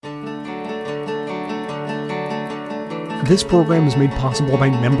This program is made possible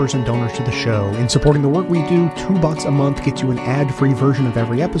by members and donors to the show. In supporting the work we do, $2 a month gets you an ad-free version of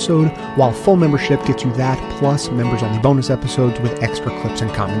every episode, while full membership gets you that, plus members-only bonus episodes with extra clips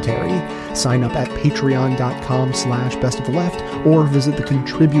and commentary. Sign up at patreon.com/bestoftheleft or visit the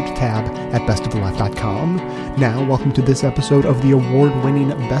Contribute tab at bestoftheleft.com. Now, welcome to this episode of the award-winning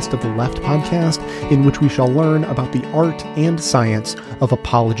Best of the Left podcast, in which we shall learn about the art and science of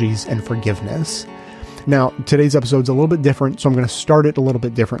apologies and forgiveness. Now, today's episode's a little bit different, so I'm going to start it a little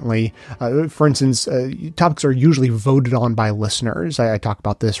bit differently. For instance, topics are usually voted on by listeners. I talk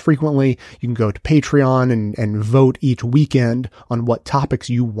about this frequently. You can go to Patreon and vote each weekend on what topics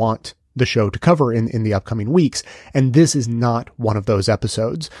you want the show to cover in the upcoming weeks. And this is not one of those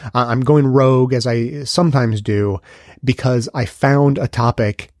episodes. I'm going rogue, as I sometimes do, because I found a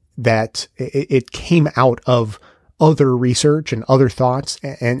topic that it came out of other research and other thoughts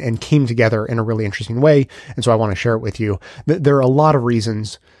and came together in a really interesting way. And so I want to share it with you. There are a lot of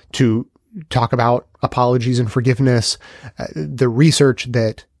reasons to talk about apologies and forgiveness. The research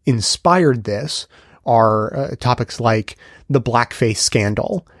that inspired this are topics like the blackface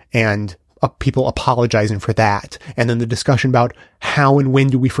scandal and people apologizing for that. And then the discussion about how and when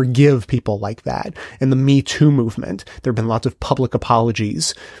do we forgive people like that. And the Me Too movement. There have been lots of public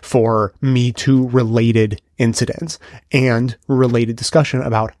apologies for Me Too related incidents and related discussion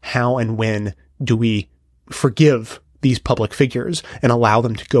about how and when do we forgive these public figures and allow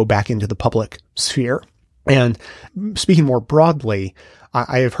them to go back into the public sphere. And speaking more broadly,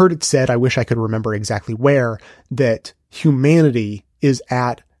 I have heard it said, I wish I could remember exactly where, that humanity is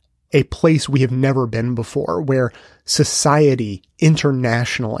at a place we have never been before, where society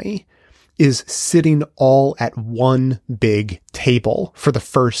internationally is sitting all at one big table for the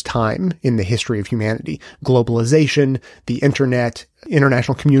first time in the history of humanity. Globalization, the internet,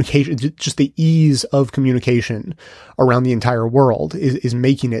 international communication, just the ease of communication around the entire world is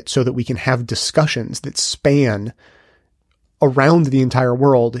making it so that we can have discussions that span around the entire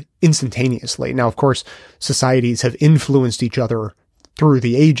world instantaneously. Now, of course, societies have influenced each other through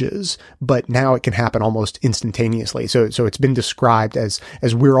the ages, but now it can happen almost instantaneously. So it's been described as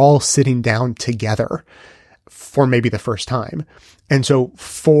we're all sitting down together for maybe the first time. And so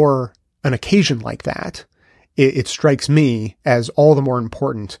for an occasion like that, it strikes me as all the more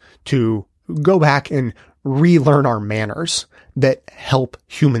important to go back and relearn our manners that help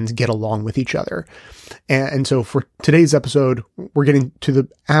humans get along with each other. And so for today's episode, we're getting to the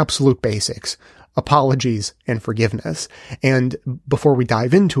absolute basics: apologies and forgiveness. And before we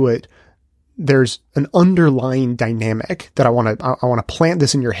dive into it, there's an underlying dynamic that I want to plant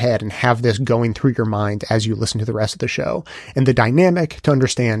this in your head and have this going through your mind as you listen to the rest of the show. And the dynamic to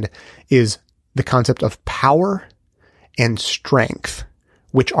understand is the concept of power and strength,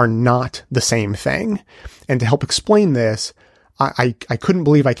 which are not the same thing. And to help explain this, I couldn't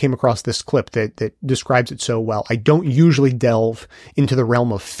believe I came across this clip that describes it so well. I don't usually delve into the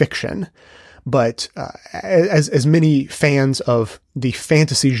realm of fiction, but as many fans of the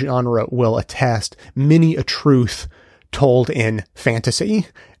fantasy genre will attest, many a truth told in fantasy.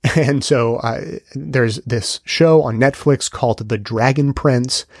 And so there's this show on Netflix called The Dragon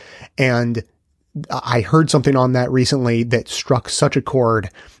Prince, and I heard something on that recently that struck such a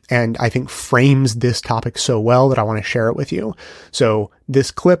chord and I think frames this topic so well that I want to share it with you. So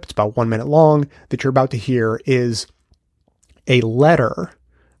this clip, it's about 1 minute long, that you're about to hear is a letter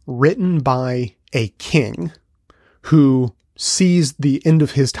written by a king who sees the end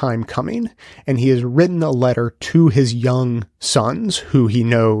of his time coming, and he has written a letter to his young sons who he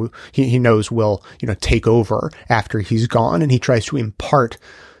knows will, take over after he's gone, and he tries to impart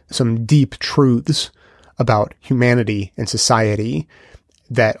some deep truths about humanity and society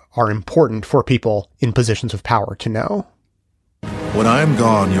that are important for people in positions of power to know. When I am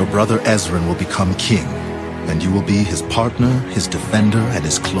gone, your brother Ezran will become king, and you will be his partner, his defender, and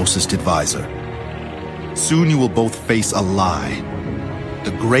his closest advisor. Soon you will both face a lie,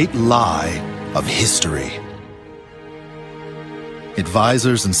 the great lie of history.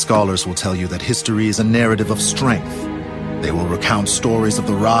 Advisors and scholars will tell you that history is a narrative of strength. They will recount stories of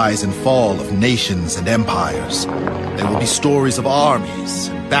the rise and fall of nations and empires. There will be stories of armies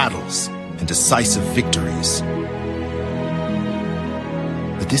and battles and decisive victories.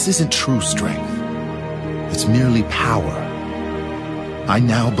 But this isn't true strength. It's merely power. I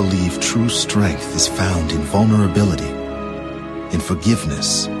now believe true strength is found in vulnerability, in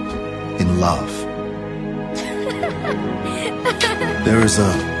forgiveness, in love. There is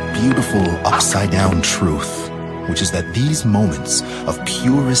a beautiful upside-down truth, which is that these moments of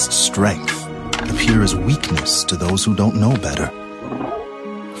purest strength appear as weakness to those who don't know better.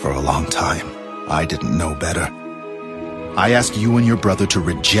 For a long time, I didn't know better. I ask you and your brother to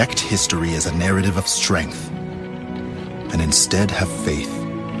reject history as a narrative of strength and instead have faith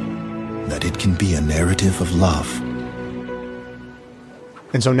that it can be a narrative of love.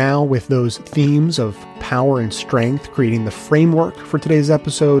 And so now, with those themes of power and strength creating the framework for today's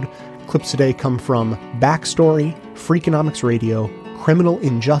episode, clips today come from Backstory, Freakonomics Radio, Criminal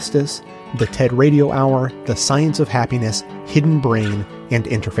Injustice, the TED Radio Hour, The Science of Happiness, Hidden Brain, and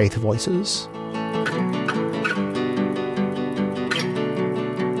Interfaith Voices.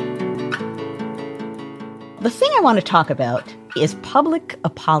 The thing I want to talk about is public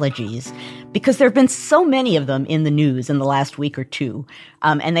apologies, because there have been so many of them in the news in the last week or two,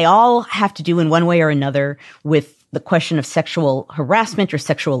 and they all have to do in one way or another with the question of sexual harassment or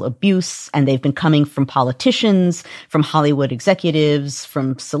sexual abuse, and they've been coming from politicians, from Hollywood executives,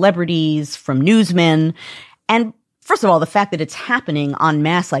 from celebrities, from newsmen. And first of all, the fact that it's happening en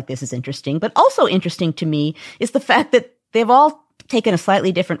masse like this is interesting, but also interesting to me is the fact that they've all taken a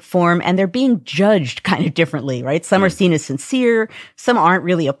slightly different form, and they're being judged kind of differently, right? Some are seen as sincere, some aren't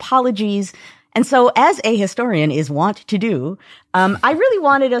really apologies. And so, as a historian is wont to do, I really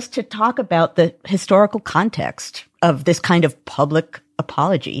wanted us to talk about the historical context of this kind of public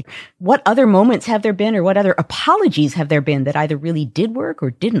apology. What other moments have there been, or what other apologies have there been that either really did work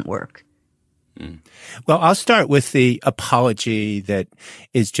or didn't work? Well, I'll start with the apology that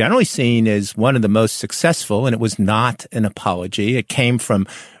is generally seen as one of the most successful, and it was not an apology. It came from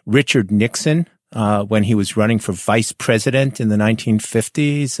Richard Nixon when he was running for vice president in the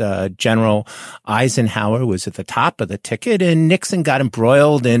 1950s. General Eisenhower was at the top of the ticket, and Nixon got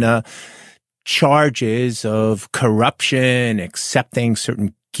embroiled in charges of corruption, accepting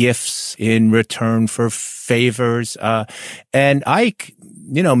certain gifts in return for favors. And Ike,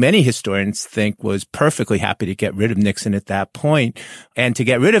 many historians think was perfectly happy to get rid of Nixon at that point. And to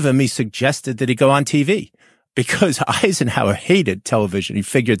get rid of him, he suggested that he go on TV because Eisenhower hated television. He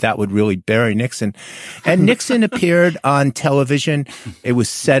figured that would really bury Nixon. And Nixon appeared on television. It was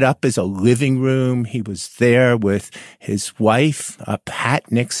set up as a living room. He was there with his wife,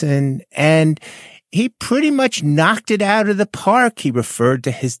 Pat Nixon, and he pretty much knocked it out of the park. He referred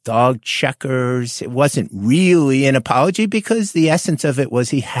to his dog Checkers. It wasn't really an apology because the essence of it was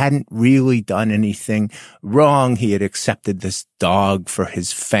he hadn't really done anything wrong. He had accepted this dog for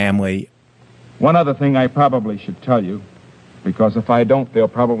his family. One other thing I probably should tell you, because if I don't, they'll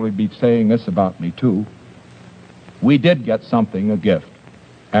probably be saying this about me too. We did get something, a gift,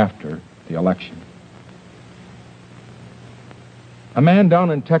 after the election. A man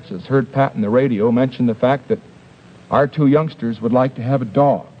down in Texas heard Pat on the radio mention the fact that our two youngsters would like to have a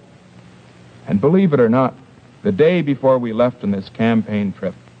dog. And believe it or not, the day before we left on this campaign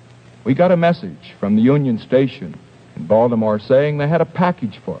trip, we got a message from the Union Station in Baltimore saying they had a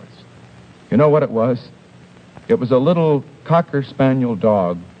package for us. You know what it was? It was a little Cocker Spaniel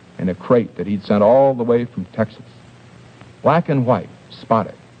dog in a crate that he'd sent all the way from Texas. Black and white,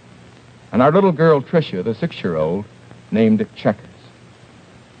 spotted. And our little girl, Tricia, the 6-year-old, named it Checkers.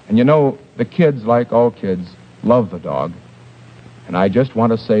 And the kids, like all kids, love the dog. And I just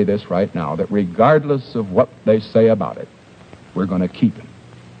want to say this right now, that regardless of what they say about it, we're going to keep him.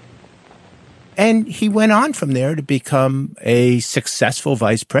 And he went on from there to become a successful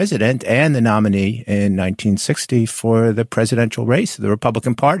vice president and the nominee in 1960 for the presidential race of the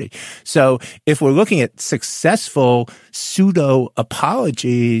Republican Party. So if we're looking at successful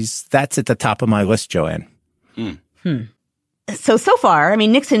pseudo-apologies, that's at the top of my list, Joanne. So far,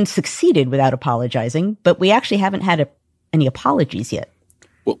 Nixon succeeded without apologizing, but we actually haven't had any apologies yet.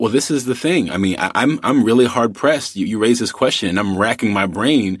 Well, this is the thing. I'm really hard pressed. You raise this question and I'm racking my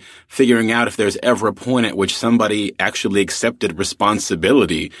brain figuring out if there's ever a point at which somebody actually accepted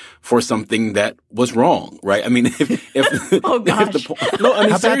responsibility for something that was wrong, right? Oh gosh.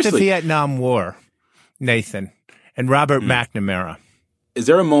 How about the Vietnam War, Nathan, and Robert McNamara? Is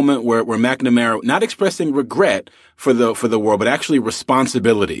there a moment where McNamara, not expressing regret for the war, but actually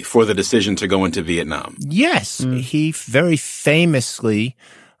responsibility for the decision to go into Vietnam? Yes. He very famously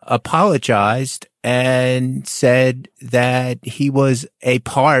apologized and said that he was a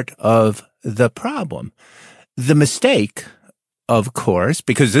part of the problem. The mistake, of course,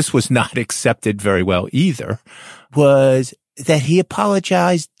 because this was not accepted very well either, was that he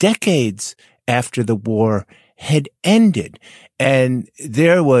apologized decades after the war had ended. And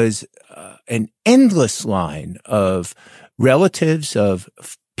there was an endless line of relatives of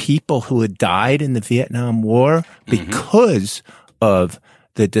people who had died in the Vietnam War because of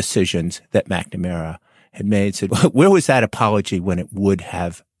the decisions that McNamara had made. Said, where was that apology when it would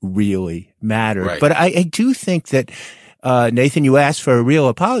have really mattered? Right. But I do think that Nathan, you asked for a real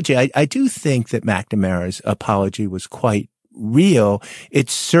apology. I do think that McNamara's apology was quite real. It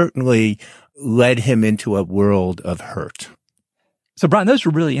certainly led him into a world of hurt. So, Brian, those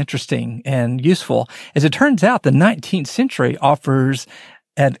were really interesting and useful. As it turns out, the 19th century offers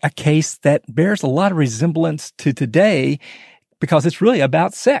a case that bears a lot of resemblance to today, because it's really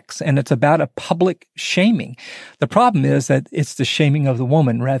about sex and it's about a public shaming. The problem is that it's the shaming of the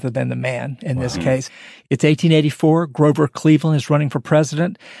woman rather than the man in this case. It's 1884. Grover Cleveland is running for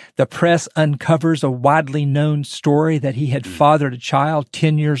president. The press uncovers a widely known story that he had fathered a child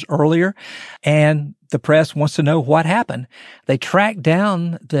 10 years earlier, and the press wants to know what happened. They track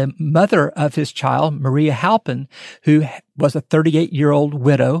down the mother of his child, Maria Halpin, who was a 38-year-old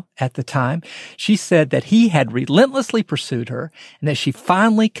widow at the time. She said that he had relentlessly pursued her and that she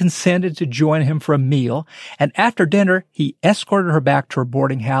finally consented to join him for a meal. And after dinner, he escorted her back to her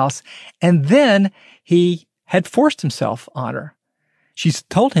boarding house, and then he had forced himself on her. She's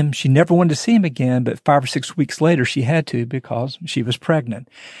told him she never wanted to see him again, but 5 or 6 weeks later she had to because she was pregnant.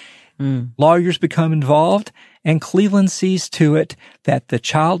 Lawyers become involved, and Cleveland sees to it that the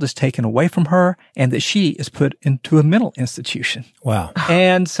child is taken away from her and that she is put into a mental institution. Wow.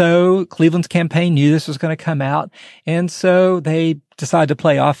 And so Cleveland's campaign knew this was going to come out, and so they decided to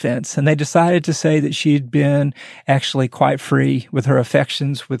play offense, and they decided to say that she'd been actually quite free with her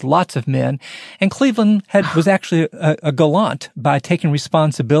affections with lots of men. And Cleveland was actually a gallant by taking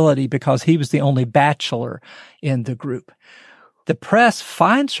responsibility because he was the only bachelor in the group. The press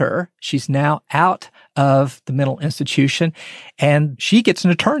finds her. She's now out of the mental institution, and she gets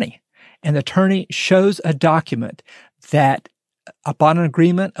an attorney. And the attorney shows a document that upon an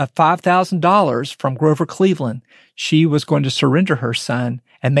agreement of $5,000 from Grover Cleveland, she was going to surrender her son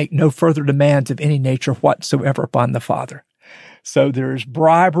and make no further demands of any nature whatsoever upon the father. So there's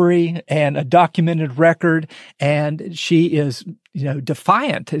bribery and a documented record, and she is,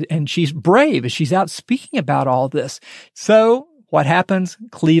 defiant, and she's brave. She's out speaking about all this. So what happens?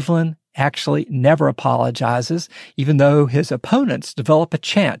 Cleveland actually never apologizes, even though his opponents develop a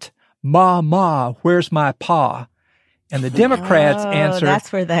chant, "Ma, ma, where's my pa?" And the Democrats answer.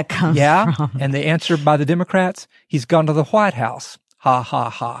 That's where that comes from. And the answer by the Democrats, "He's gone to the White House." Ha, ha,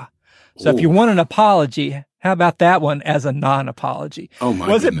 ha. So if you want an apology, how about that one as a non-apology? Oh my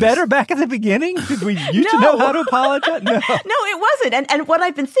Was goodness. it better back at the beginning? Did we used to know how to apologize? No. No, it wasn't. And what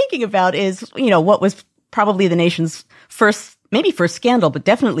I've been thinking about is, what was probably the nation's first scandal, but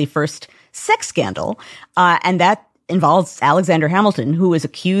definitely first sex scandal. And that involves Alexander Hamilton, who is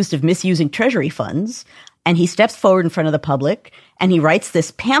accused of misusing Treasury funds. And he steps forward in front of the public and he writes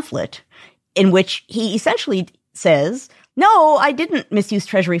this pamphlet in which he essentially says, "No, I didn't misuse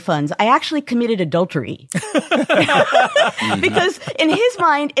Treasury funds. I actually committed adultery." Because in his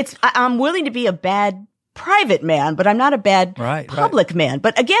mind, I'm willing to be a bad private man, but I'm not a bad public man.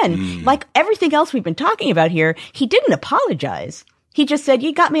 But again, like everything else we've been talking about here, he didn't apologize. He just said,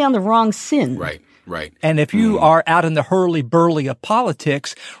 "You got me on the wrong sin." Right. And if you are out in the hurly-burly of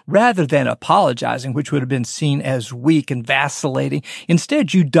politics, rather than apologizing, which would have been seen as weak and vacillating,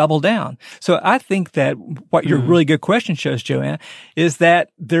 instead you double down. So I think that what your really good question shows, Joanna, is that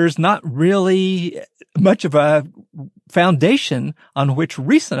there's not really much of a foundation on which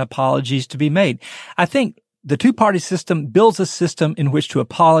recent apologies to be made. I think the two-party system builds a system in which to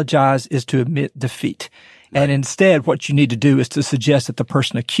apologize is to admit defeat. And instead, what you need to do is to suggest that the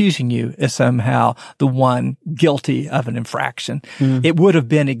person accusing you is somehow the one guilty of an infraction. It would have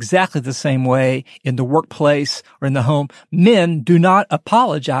been exactly the same way in the workplace or in the home. Men do not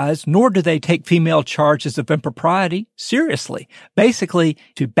apologize, nor do they take female charges of impropriety seriously. Basically,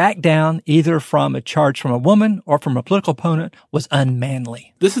 to back down either from a charge from a woman or from a political opponent was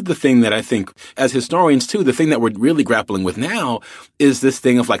unmanly. This is the thing that I think, as historians too, the thing that we're really grappling with now is this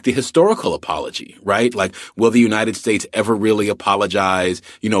thing of like the historical apology, right? Like, will the United States ever really apologize,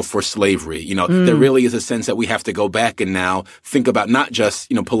 for slavery? There really is a sense that we have to go back and now think about not just,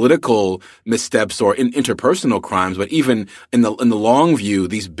 political missteps or interpersonal crimes, but even in the long view,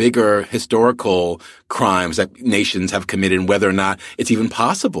 these bigger historical crimes that nations have committed and whether or not it's even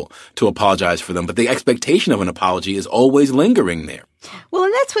possible to apologize for them. But the expectation of an apology is always lingering there. Well,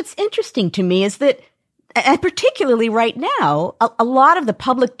 and that's what's interesting to me is that, and particularly right now, a lot of the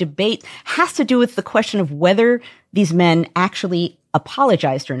public debate has to do with the question of whether these men actually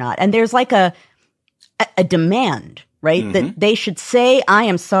apologized or not. And there's like a demand right? That they should say, I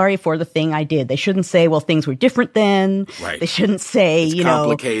am sorry for the thing I did. They shouldn't say, well, things were different then. Right. They shouldn't say, It's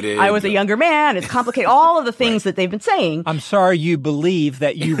complicated. I was a younger man. It's complicated. All of the things that they've been saying. I'm sorry you believe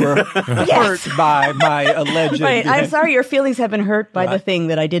that you were hurt by my alleged. Right. I'm sorry your feelings have been hurt by the thing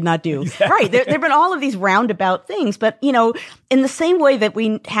that I did not do. Exactly. Right. There have been all of these roundabout things. But, in the same way that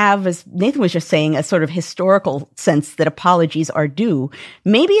we have, as Nathan was just saying, a sort of historical sense that apologies are due,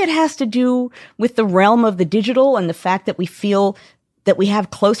 maybe it has to do with the realm of the digital and the fact that we feel that we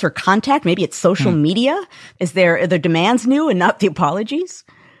have closer contact. Maybe it's social media. Are the demands new and not the apologies?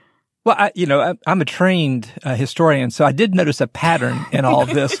 Well, I'm a trained historian, so I did notice a pattern in all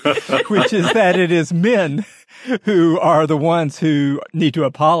of this, which is that it is men who are the ones who need to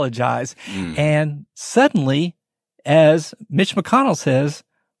apologize. And suddenly, as Mitch McConnell says,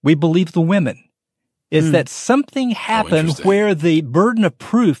 we believe the women. Is that something happened where the burden of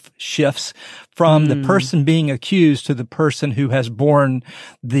proof shifts from the person being accused to the person who has borne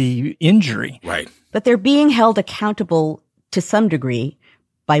the injury. Right. But they're being held accountable to some degree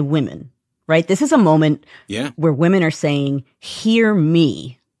by women, right? This is a moment where women are saying, hear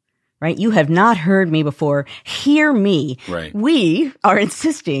me, right? You have not heard me before. Hear me. Right. We are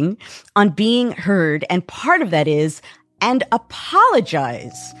insisting on being heard. And part of that is, and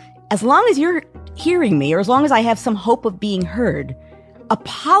apologize. As long as you're hearing me, or as long as I have some hope of being heard,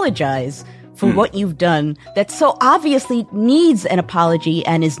 apologize for what you've done that so obviously needs an apology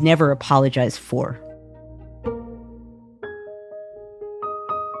and is never apologized for.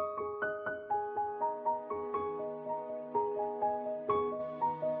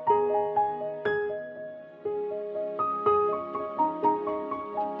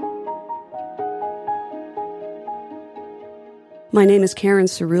 My name is Karen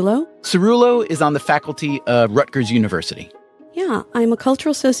Cerullo. Cerullo is on the faculty of Rutgers University. Yeah, I'm a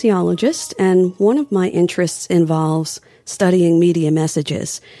cultural sociologist, and one of my interests involves studying media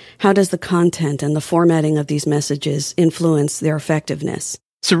messages. How does the content and the formatting of these messages influence their effectiveness?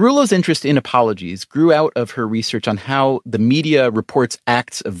 Cerullo's interest in apologies grew out of her research on how the media reports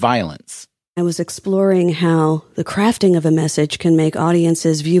acts of violence. I was exploring how the crafting of a message can make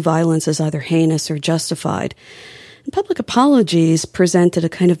audiences view violence as either heinous or justified. And public apologies presented a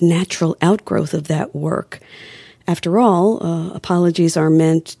kind of natural outgrowth of that work. After all, apologies are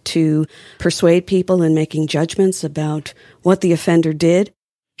meant to persuade people in making judgments about what the offender did.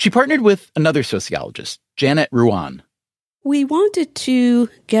 She partnered with another sociologist, Janet Ruan. We wanted to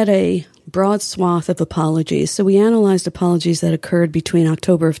get a broad swath of apologies, so we analyzed apologies that occurred between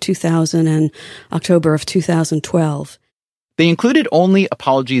October of 2000 and October of 2012. They included only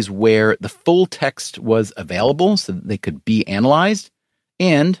apologies where the full text was available so that they could be analyzed.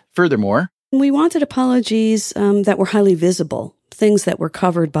 And furthermore, we wanted apologies that were highly visible, things that were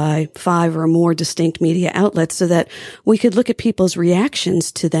covered by 5 or more distinct media outlets so that we could look at people's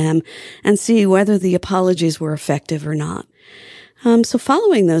reactions to them and see whether the apologies were effective or not. So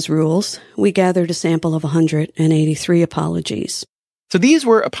following those rules, we gathered a sample of 183 apologies. So these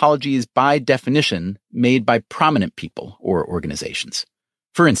were apologies by definition made by prominent people or organizations.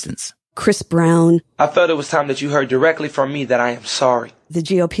 For instance, Chris Brown. I felt it was time that you heard directly from me that I am sorry. The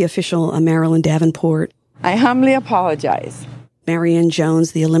GOP official, Marilyn Davenport. I humbly apologize. Marion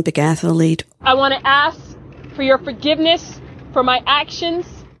Jones, the Olympic athlete. I want to ask for your forgiveness for my actions.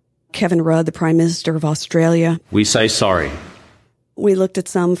 Kevin Rudd, the Prime Minister of Australia. We say sorry. We looked at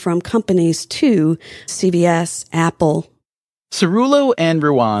some from companies too, CBS, Apple. Cerullo and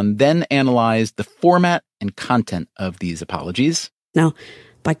Ruan then analyzed the format and content of these apologies. Now,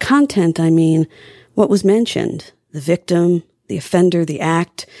 by content, I mean what was mentioned, the victim, the offender, the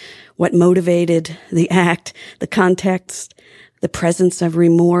act, what motivated the act, the context, the presence of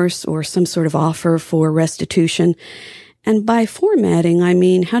remorse or some sort of offer for restitution. And by formatting, I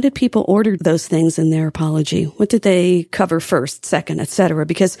mean, how did people order those things in their apology? What did they cover first, second, etc.?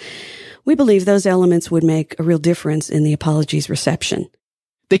 Because we believe those elements would make a real difference in the apology's reception.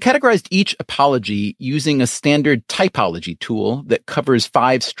 They categorized each apology using a standard typology tool that covers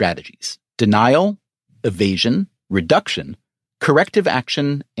 5 strategies: denial, evasion, reduction, corrective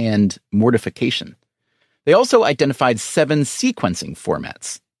action, and mortification. They also identified 7 sequencing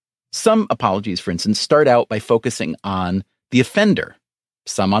formats. Some apologies, for instance, start out by focusing on the offender,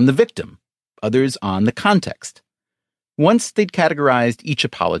 some on the victim, others on the context. Once they'd categorized each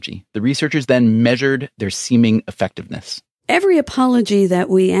apology, the researchers then measured their seeming effectiveness. Every apology that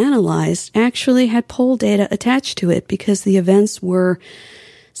we analyzed actually had poll data attached to it because the events were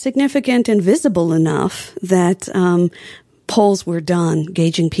significant and visible enough that polls were done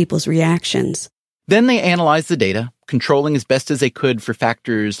gauging people's reactions. Then they analyzed the data, controlling as best as they could for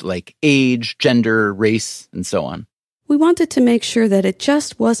factors like age, gender, race, and so on. We wanted to make sure that it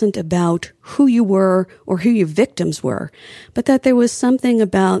just wasn't about who you were or who your victims were, but that there was something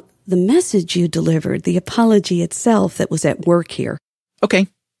about the message you delivered, the apology itself, that was at work here. Okay,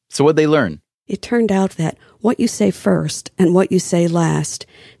 so what'd they learn? It turned out that what you say first and what you say last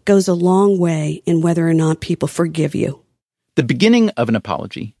goes a long way in whether or not people forgive you. The beginning of an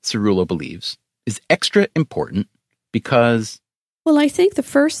apology, Cerullo believes, is extra important because... Well, I think the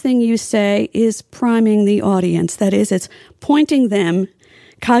first thing you say is priming the audience. That is, it's pointing them,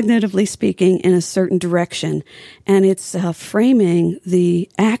 cognitively speaking, in a certain direction, and it's framing the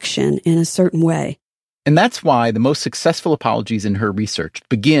action in a certain way. And that's why the most successful apologies in her research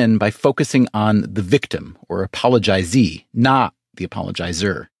begin by focusing on the victim or apologizee, not the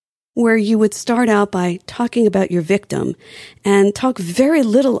apologizer. Where you would start out by talking about your victim and talk very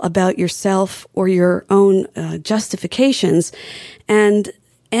little about yourself or your own justifications, and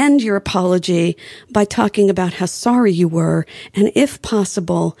end your apology by talking about how sorry you were and, if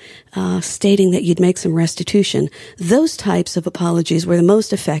possible, stating that you'd make some restitution. Those types of apologies were the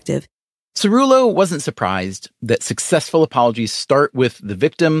most effective. Cerullo wasn't surprised that successful apologies start with the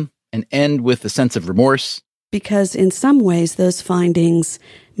victim and end with a sense of remorse. Because in some ways, those findings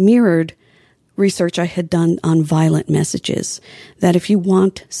mirrored research I had done on violent messages. That if you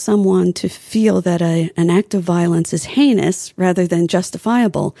want someone to feel that an act of violence is heinous rather than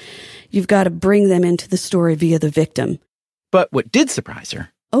justifiable, you've got to bring them into the story via the victim. But what did surprise her?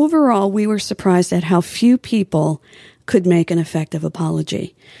 Overall, we were surprised at how few people could make an effective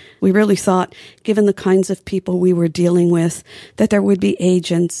apology. We really thought, given the kinds of people we were dealing with, that there would be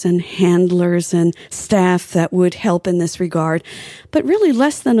agents and handlers and staff that would help in this regard. But really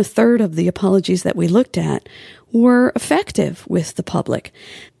less than a third of the apologies that we looked at were effective with the public.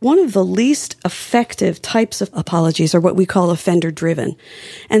 One of the least effective types of apologies are what we call offender-driven.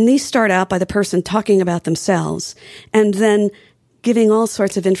 And these start out by the person talking about themselves and then giving all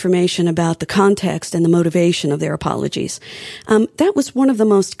sorts of information about the context and the motivation of their apologies. That was one of the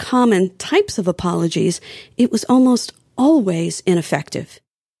most common types of apologies. It was almost always ineffective.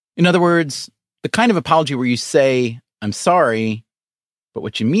 In other words, the kind of apology where you say, I'm sorry, but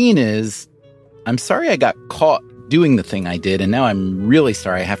what you mean is, I'm sorry I got caught doing the thing I did, and now I'm really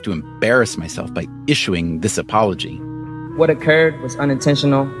sorry I have to embarrass myself by issuing this apology. What occurred was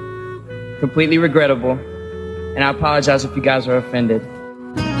unintentional, completely regrettable, and I apologize if you guys are offended.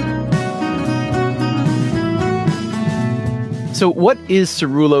 So what is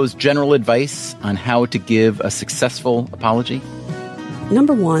Cerullo's general advice on how to give a successful apology?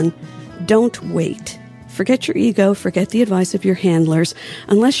 Number one, don't wait. Forget your ego, forget the advice of your handlers.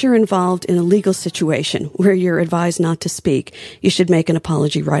 Unless you're involved in a legal situation where you're advised not to speak, you should make an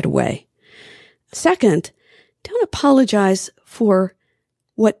apology right away. Second, don't apologize for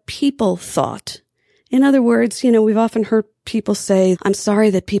what people thought. In other words, we've often heard people say, I'm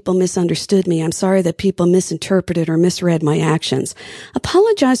sorry that people misunderstood me. I'm sorry that people misinterpreted or misread my actions.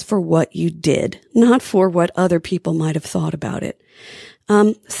 Apologize for what you did, not for what other people might have thought about it.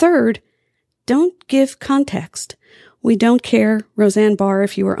 Third, don't give context. We don't care, Roseanne Barr,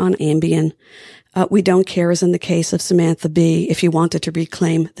 if you were on Ambien. We don't care, as in the case of Samantha Bee, if you wanted to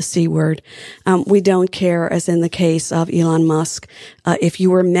reclaim the C word. We don't care, as in the case of Elon Musk, if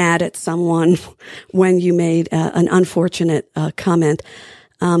you were mad at someone when you made an unfortunate comment.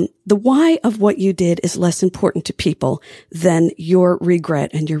 The why of what you did is less important to people than your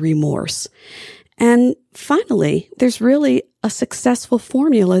regret and your remorse. And finally, there's really a successful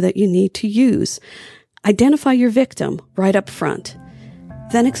formula that you need to use. Identify your victim right up front.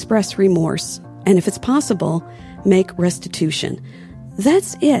 Then express remorse. And if it's possible, make restitution.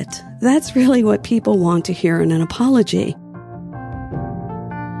 That's it. That's really what people want to hear in an apology.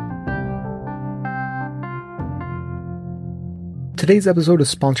 Today's episode is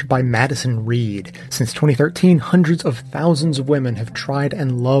sponsored by Madison Reed. Since 2013, hundreds of thousands of women have tried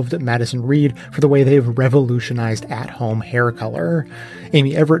and loved Madison Reed for the way they have revolutionized at-home hair color.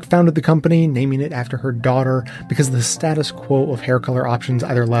 Amy Everett founded the company, naming it after her daughter, because the status quo of hair color options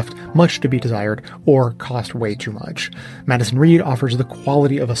either left much to be desired or cost way too much. Madison Reed offers the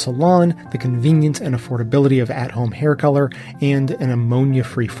quality of a salon, the convenience and affordability of at-home hair color, and an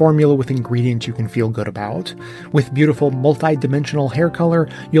ammonia-free formula with ingredients you can feel good about. With beautiful multi-dimensional conventional hair color,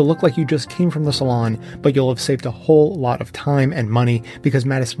 you'll look like you just came from the salon, but you'll have saved a whole lot of time and money because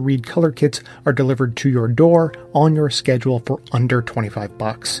Madison Reed color kits are delivered to your door on your schedule for under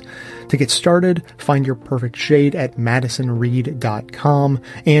 $25. To get started, find your perfect shade at madisonreed.com,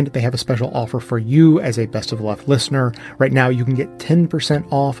 and they have a special offer for you as a Best of the Left listener. Right now, you can get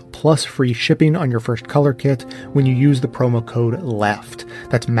 10% off plus free shipping on your first color kit when you use the promo code LEFT.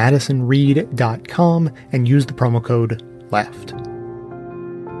 That's madisonreed.com and use the promo code LEFT.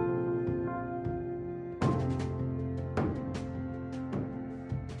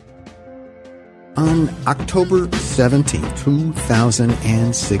 On October 17,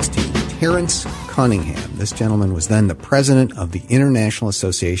 2016, Terrence Cunningham, this gentleman was then the president of the International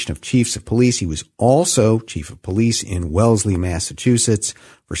Association of Chiefs of Police. He was also chief of police in Wellesley, Massachusetts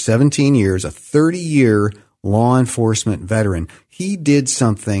for 17 years, a 30-year law enforcement veteran. He did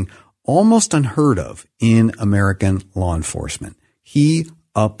something almost unheard of in American law enforcement. He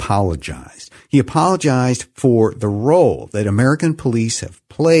apologized. He apologized for the role that American police have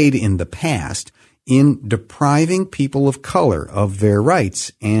played in the past in depriving people of color of their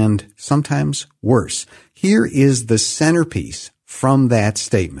rights, and sometimes worse. Here is the centerpiece from that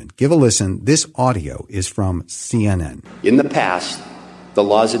statement. Give a listen. This audio is from CNN. In the past, the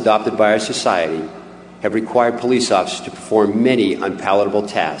laws adopted by our society have required police officers to perform many unpalatable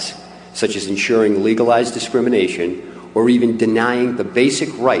tasks, such as ensuring legalized discrimination or even denying the basic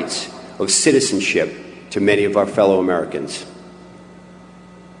rights of citizenship to many of our fellow Americans.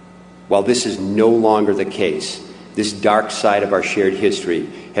 While this is no longer the case, this dark side of our shared history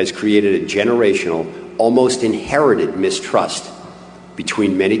has created a generational, almost inherited mistrust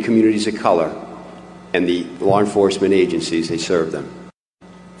between many communities of color and the law enforcement agencies they serve them.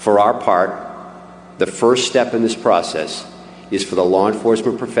 For our part, the first step in this process is for the law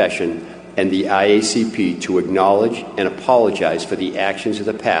enforcement profession and the IACP to acknowledge and apologize for the actions of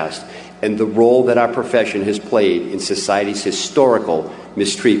the past and the role that our profession has played in society's historical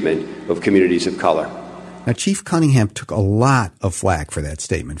mistreatment of communities of color. Now, Chief Cunningham took a lot of flack for that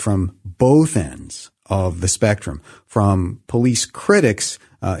statement from both ends of the spectrum. From police critics,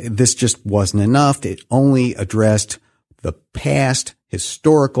 this just wasn't enough. It only addressed the past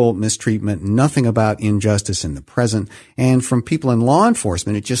historical mistreatment, nothing about injustice in the present. And from people in law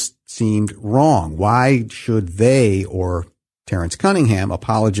enforcement, it just seemed wrong. Why should they, or Terrence Cunningham,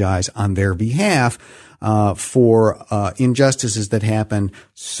 apologize on their behalf for injustices that happened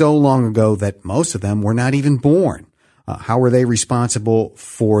so long ago that most of them were not even born? How were they responsible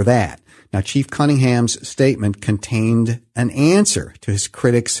for that? Now, Chief Cunningham's statement contained an answer to his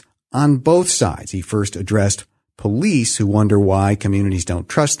critics on both sides. He first addressed police who wonder why communities don't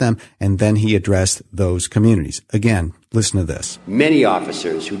trust them, and then he addressed those communities. Again, listen to this. Many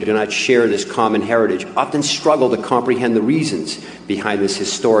officers who do not share this common heritage often struggle to comprehend the reasons behind this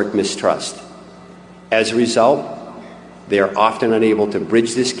historic mistrust. As a result, they are often unable to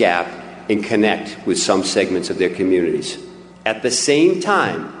bridge this gap and connect with some segments of their communities. At the same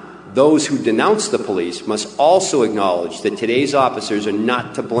time, those who denounce the police must also acknowledge that today's officers are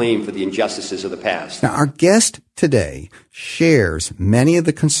not to blame for the injustices of the past. Now, our guest today shares many of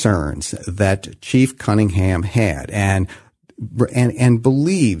the concerns that Chief Cunningham had and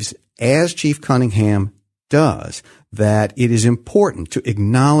believes, as Chief Cunningham does, that it is important to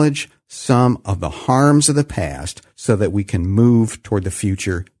acknowledge some of the harms of the past so that we can move toward the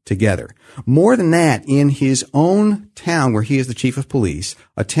future together. More than that, in his own town where he is the chief of police,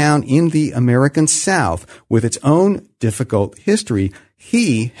 a town in the American South with its own difficult history,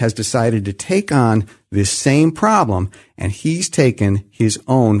 he has decided to take on this same problem, and he's taken his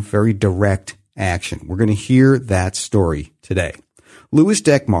own very direct action. We're going to hear that story today. Louis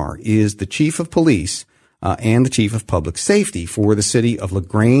Dekmar is the chief of police and the chief of public safety for the city of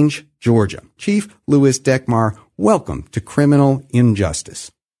LaGrange, Georgia. Chief Louis Dekmar, welcome to Criminal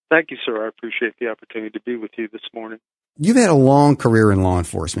Injustice. Thank you, sir. I appreciate the opportunity to be with you this morning. You've had a long career in law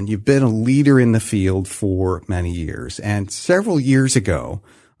enforcement. You've been a leader in the field for many years. And several years ago,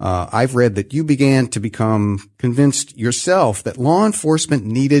 I've read that you began to become convinced yourself that law enforcement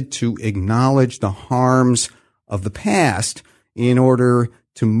needed to acknowledge the harms of the past in order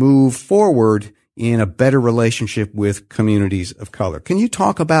to move forward in a better relationship with communities of color. Can you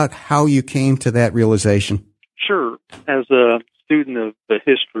talk about how you came to that realization? Sure. As a student of the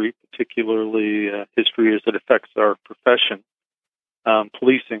history, particularly history as it affects our profession,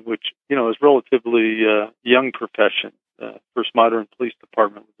 policing, which, is a relatively young profession. First modern police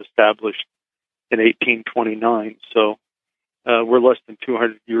department was established in 1829, so we're less than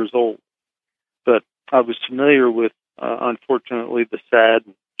 200 years old. But I was familiar with, unfortunately, the sad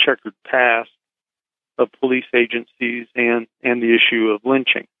and checkered past police agencies and the issue of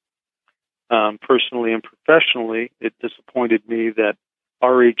lynching. Personally and professionally, it disappointed me that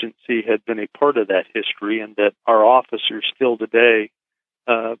our agency had been a part of that history and that our officers still today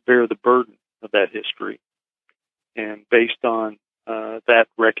bear the burden of that history. And based on that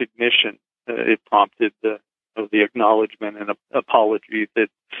recognition, it prompted the acknowledgement and apology that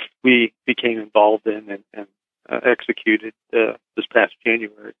we became involved in and executed this past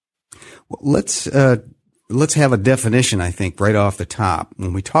January. Well, let's have a definition, I think, right off the top.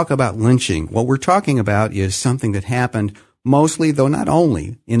 When we talk about lynching, what we're talking about is something that happened mostly, though not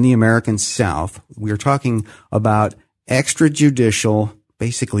only, in the American South. We are talking about extrajudicial,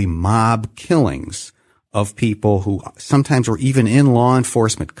 basically mob killings of people who sometimes were even in law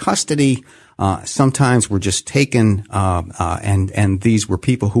enforcement custody. Sometimes were just taken, and these were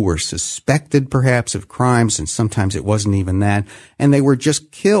people who were suspected perhaps of crimes, and sometimes it wasn't even that. And they were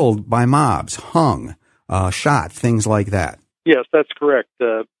just killed by mobs, hung, shot, things like that. Yes, that's correct.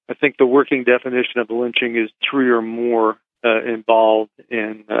 I think the working definition of lynching is 3 or more involved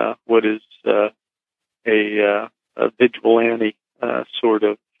in what is a vigilante sort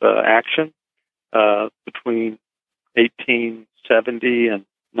of action. Between 1870 and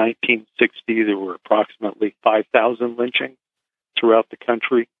 1960, there were approximately 5,000 lynchings throughout the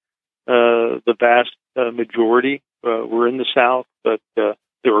country. The vast majority were in the South, but there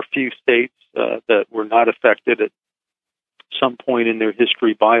were a few states that were not affected at some point in their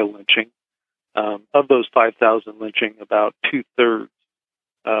history by a lynching. Of those 5,000 lynching, about 2/3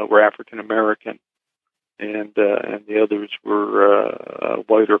 were African American, and the others were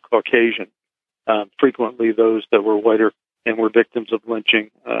white or Caucasian. Frequently, those that were whiter and were victims of lynching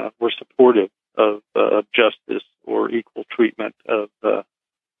were supportive of justice or equal treatment of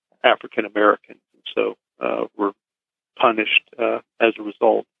African Americans, and so were punished as a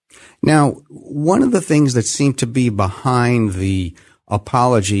result. Now, one of the things that seemed to be behind the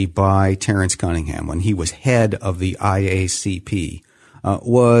apology by Terrence Cunningham when he was head of the IACP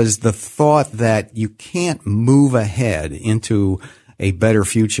was the thought that you can't move ahead into a better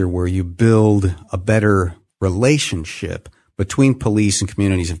future where you build a better relationship between police and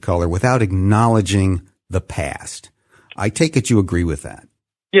communities of color without acknowledging the past. I take it you agree with that.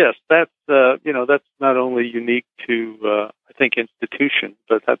 Yes, that's not only unique to I think institutions,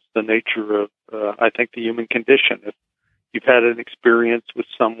 but that's the nature of I think the human condition. If you've had an experience with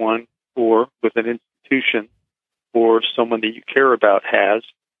someone or with an institution or someone that you care about has,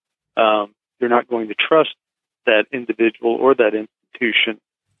 you're not going to trust that individual or that institution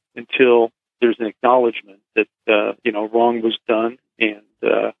until there's an acknowledgement that wrong was done and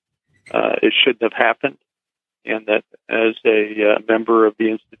it shouldn't have happened, and that as a member of the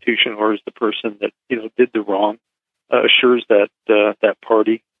institution or as the person that did the wrong assures that that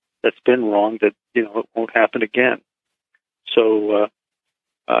party that's been wrong that it won't happen again. So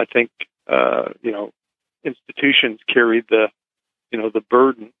I think institutions carry the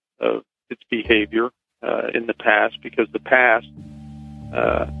burden of its behavior in the past, because the past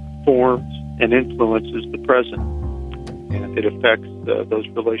forms and influences the present, and it affects those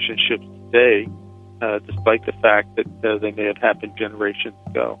relationships today, despite the fact that they may have happened generations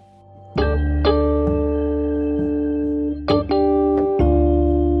ago.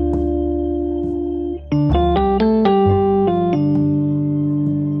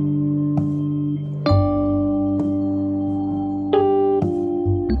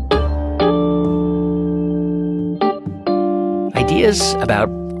 Ideas about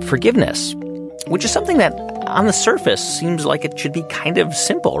forgiveness, which is something that on the surface seems like it should be kind of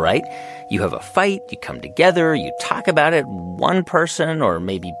simple, right? You have a fight, you come together, you talk about it, one person or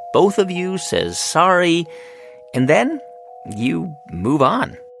maybe both of you says sorry, and then you move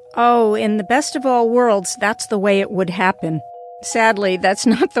on. Oh, in the best of all worlds, that's the way it would happen. Sadly, that's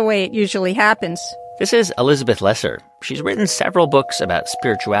not the way it usually happens. This is Elizabeth Lesser. She's written several books about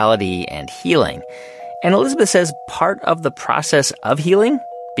spirituality and healing. And Elizabeth says part of the process of healing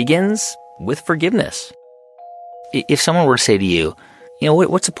begins with forgiveness. If someone were to say to you,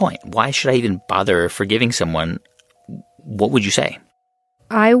 what's the point? Why should I even bother forgiving someone? What would you say?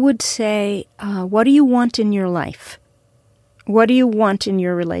 I would say, what do you want in your life? What do you want in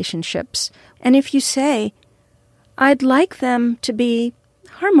your relationships? And if you say, I'd like them to be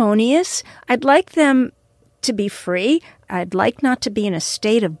harmonious, I'd like them to be free, I'd like not to be in a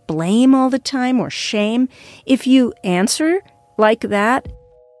state of blame all the time or shame. If you answer like that,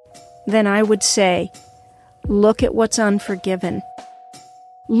 then I would say, look at what's unforgiven.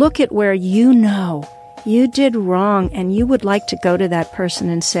 Look at where you did wrong and you would like to go to that person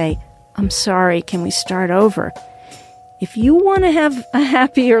and say, I'm sorry, can we start over? If you want to have a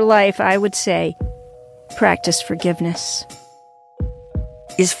happier life, I would say, practice forgiveness.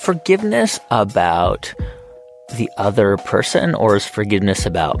 Is forgiveness about the other person, or is forgiveness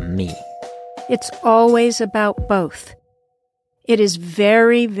about me? It's always about both. It is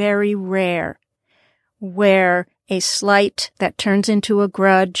very, very rare where a slight that turns into a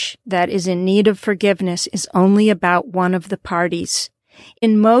grudge that is in need of forgiveness is only about one of the parties.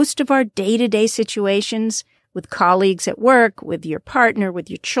 In most of our day-to-day situations, with colleagues at work, with your partner, with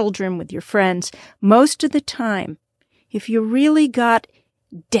your children, with your friends, most of the time, if you really got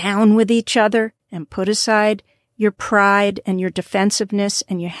down with each other and put aside your pride and your defensiveness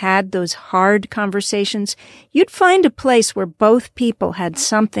and you had those hard conversations, you'd find a place where both people had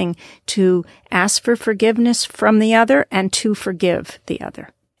something to ask for forgiveness from the other and to forgive the other.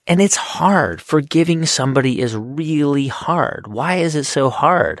 And it's hard. Forgiving somebody is really hard. Why is it so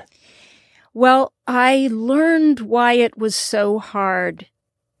hard? Well, I learned why it was so hard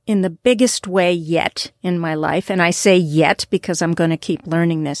in the biggest way yet in my life. And I say yet because I'm going to keep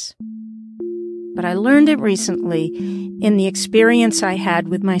learning this. But I learned it recently in the experience I had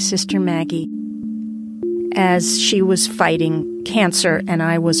with my sister Maggie as she was fighting cancer and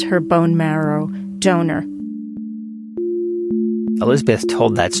I was her bone marrow donor. Elizabeth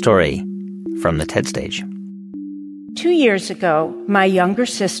told that story from the TED stage. 2 years ago, my younger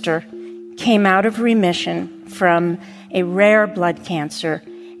sister came out of remission from a rare blood cancer,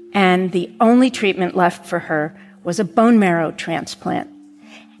 and the only treatment left for her was a bone marrow transplant.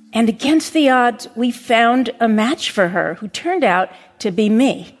 And against the odds, we found a match for her who turned out to be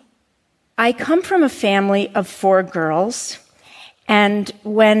me. I come from a family of 4 girls, and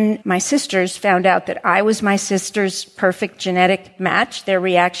when my sisters found out that I was my sister's perfect genetic match, their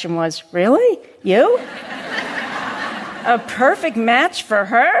reaction was, "Really? You? A perfect match for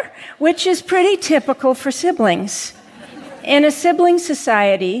her?" Which is pretty typical for siblings. In a sibling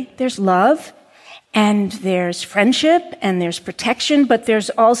society, there's love, and there's friendship, and there's protection, but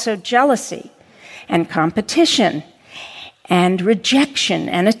there's also jealousy, and competition, and rejection,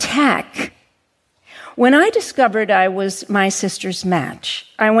 and attack. When I discovered I was my sister's match,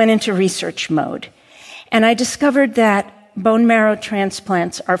 I went into research mode, and I discovered that bone marrow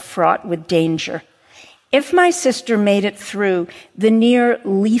transplants are fraught with danger. If my sister made it through the near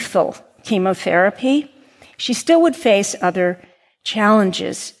lethal chemotherapy, she still would face other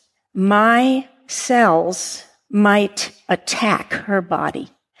challenges. My cells might attack her body,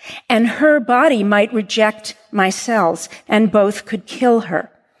 and her body might reject my cells, and both could kill her.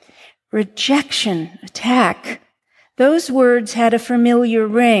 Rejection, attack, those words had a familiar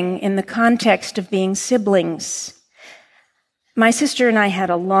ring in the context of being siblings. My sister and I had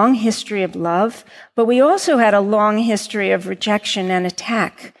a long history of love, but we also had a long history of rejection and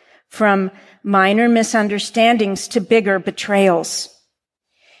attack, from minor misunderstandings to bigger betrayals.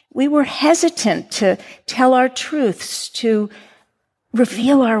 We were hesitant to tell our truths, to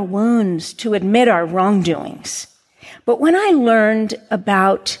reveal our wounds, to admit our wrongdoings. But when I learned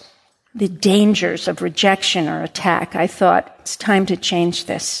about the dangers of rejection or attack, I thought, it's time to change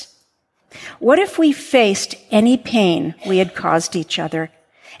this. What if we faced any pain we had caused each other,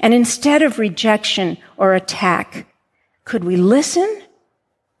 and instead of rejection or attack, could we listen?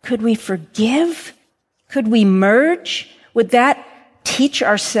 Could we forgive? Could we merge? Would that teach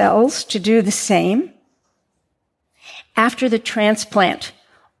ourselves to do the same? After the transplant,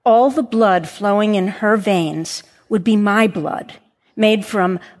 all the blood flowing in her veins would be my blood, made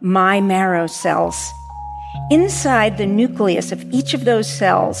from my marrow cells. Inside the nucleus of each of those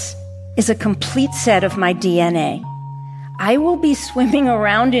cells is a complete set of my DNA. I will be swimming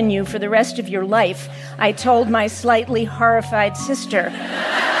around in you for the rest of your life, I told my slightly horrified sister.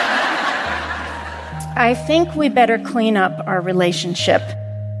 I think we better clean up our relationship.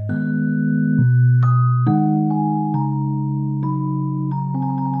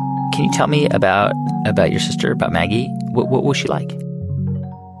 Can you tell me about your sister, about Maggie? What was she like?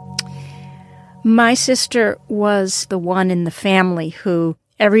 My sister was the one in the family who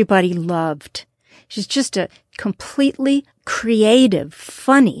everybody loved. She's just a completely creative,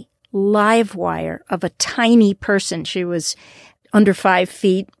 funny, live wire of a tiny person. She was under 5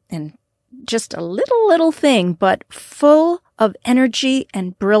 feet and just a little thing, but full of energy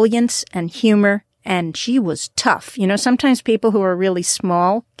and brilliance and humor. And she was tough. You know, sometimes people who are really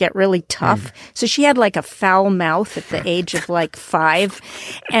small get really tough. So she had like a foul mouth at the age of like 5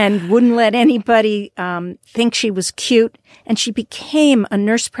 and wouldn't let anybody think she was cute. And she became a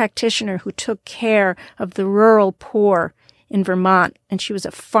nurse practitioner who took care of the rural poor in Vermont. And she was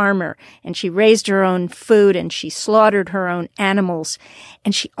a farmer, and she raised her own food, and she slaughtered her own animals.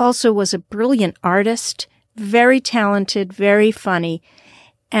 And she also was a brilliant artist, very talented, very funny.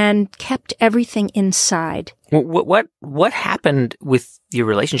 and kept everything inside. What happened with your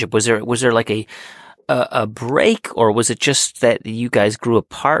relationship? Was there like a break, or was it just that you guys grew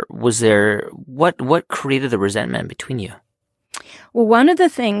apart? Was there what created the resentment between you? Well, one of the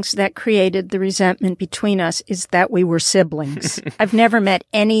things that created the resentment between us is that we were siblings. I've never met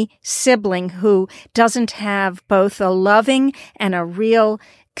any sibling who doesn't have both a loving and a real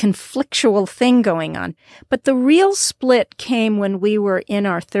conflictual thing going on. But the real split came when we were in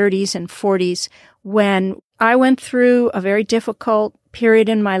our 30s and 40s, when I went through a very difficult period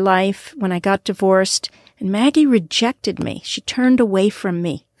in my life when I got divorced, and Maggie rejected me. She turned away from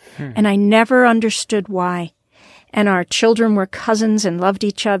me, and I never understood why. And our children were cousins and loved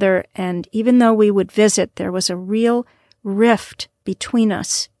each other, and even though we would visit, there was a real rift between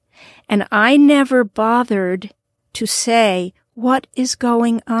us. And I never bothered to say, "What is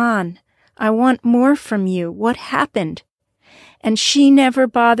going on? I want more from you. What happened?" And she never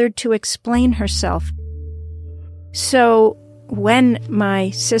bothered to explain herself. So when my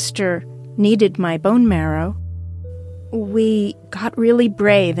sister needed my bone marrow, we got really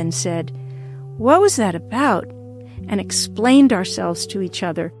brave and said, "What was that about?" and explained ourselves to each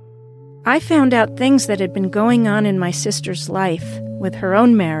other. I found out things that had been going on in my sister's life with her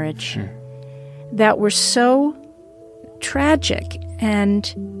own marriage that were so tragic,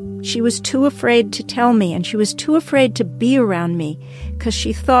 and she was too afraid to tell me, and she was too afraid to be around me, because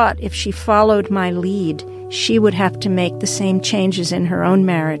she thought if she followed my lead, she would have to make the same changes in her own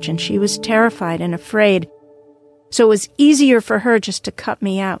marriage, and she was terrified and afraid. So it was easier for her just to cut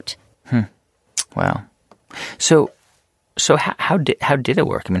me out. Wow. So how did it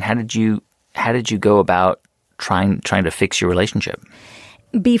work? I mean, how did you go about trying to fix your relationship?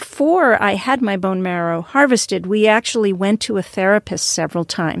 Before I had my bone marrow harvested, we actually went to a therapist several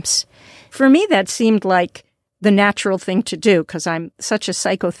times. For me, that seemed like the natural thing to do because I'm such a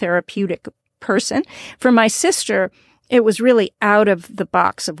psychotherapeutic person. For my sister, it was really out of the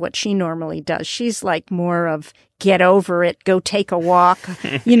box of what she normally does. She's like more of get over it, go take a walk,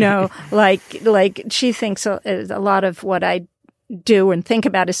 like she thinks a lot of what I do and think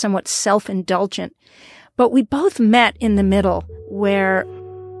about is somewhat self-indulgent. But we both met in the middle where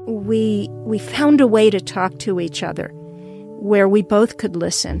we found a way to talk to each other, where we both could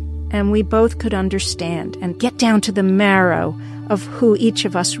listen and we both could understand and get down to the marrow of who each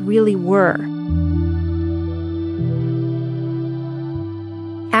of us really were.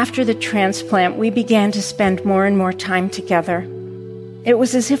 After the transplant, we began to spend more and more time together. It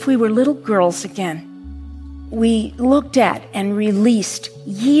was as if we were little girls again. We looked at and released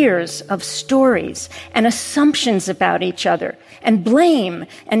years of stories and assumptions about each other, and blame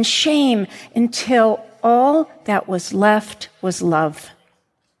and shame, until all that was left was love.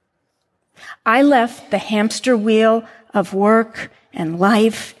 I left the hamster wheel of work and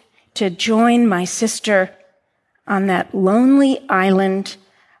life to join my sister on that lonely island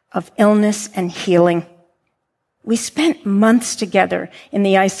of illness and healing. We spent months together in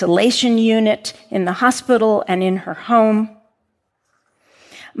the isolation unit, in the hospital, and in her home.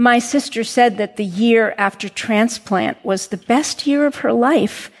 My sister said that the year after transplant was the best year of her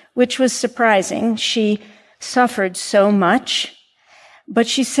life, which was surprising. She suffered so much, but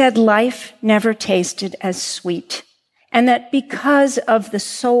she said life never tasted as sweet, and that because of the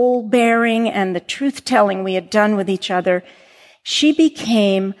soul-bearing and the truth-telling we had done with each other, she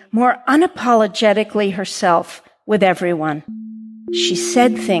became more unapologetically herself with everyone. She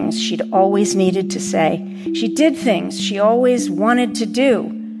said things she'd always needed to say. She did things she always wanted to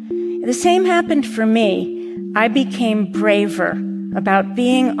do. The same happened for me. I became braver about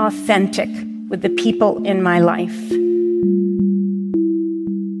being authentic with the people in my life.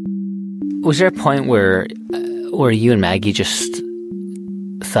 Was there a point where you and Maggie just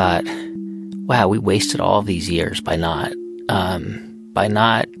thought, wow, we wasted all these years by not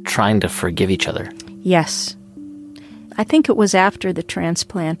trying to forgive each other? Yes. I think it was after the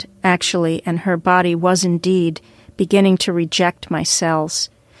transplant, actually, and her body was indeed beginning to reject my cells.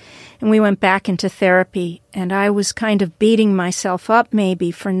 And we went back into therapy, and I was kind of beating myself up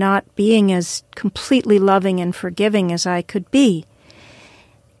maybe for not being as completely loving and forgiving as I could be.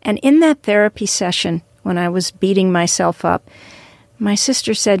 And in that therapy session, when I was beating myself up, my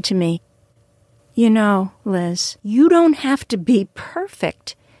sister said to me, "You know, Liz, you don't have to be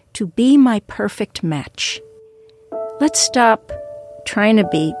perfect to be my perfect match. Let's stop trying to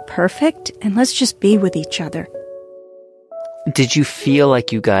be perfect and let's just be with each other." Did you feel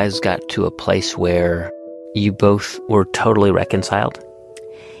like you guys got to a place where you both were totally reconciled?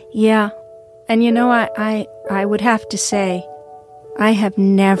 Yeah. And you know, I would have to say, I have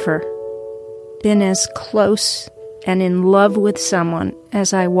never been as close and in love with someone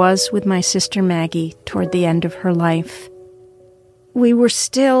as I was with my sister Maggie toward the end of her life. We were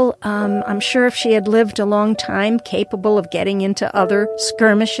still, I'm sure if she had lived a long time, capable of getting into other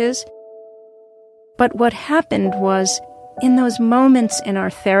skirmishes. But what happened was, in those moments in our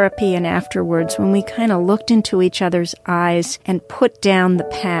therapy and afterwards, when we kind of looked into each other's eyes and put down the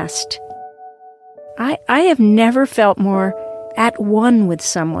past, I have never felt more at one with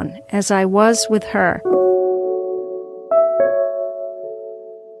someone as I was with her.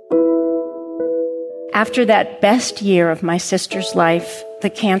 After that best year of my sister's life, the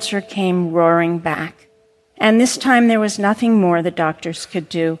cancer came roaring back. And this time there was nothing more the doctors could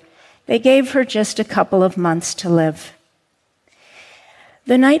do. They gave her just a couple of months to live.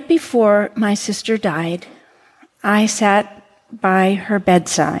 The night before my sister died, I sat by her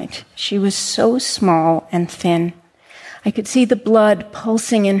bedside. She was so small and thin. I could see the blood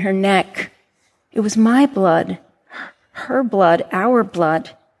pulsing in her neck. It was my blood, her blood, our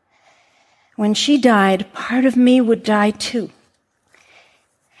blood. When she died, part of me would die too.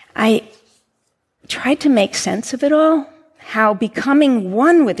 I tried to make sense of it all, how becoming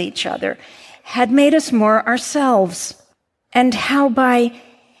one with each other had made us more ourselves, and how by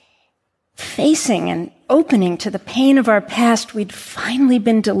facing and opening to the pain of our past, we'd finally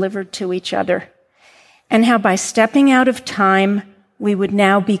been delivered to each other, and how by stepping out of time, we would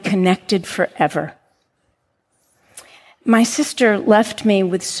now be connected forever. My sister left me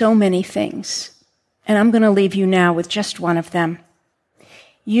with so many things, and I'm going to leave you now with just one of them.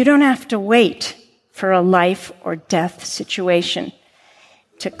 You don't have to wait for a life or death situation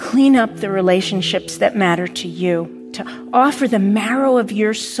to clean up the relationships that matter to you, to offer the marrow of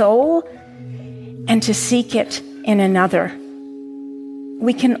your soul, and to seek it in another.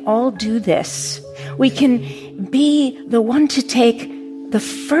 We can all do this. We can be the one to take the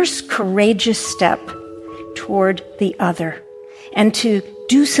first courageous step toward the other, and to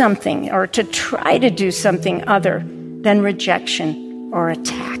do something or to try to do something other than rejection or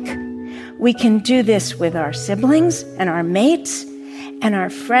attack. We can do this with our siblings and our mates and our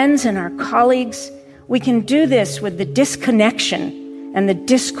friends and our colleagues. We can do this with the disconnection and the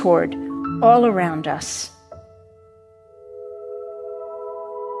discord all around us.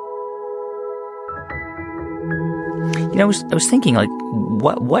 You know, I was thinking, like,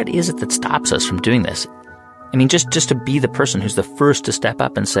 what is it that stops us from doing this? I mean, just to be the person who's the first to step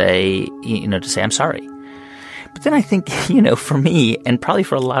up and say, to say, I'm sorry. But then I think, for me, and probably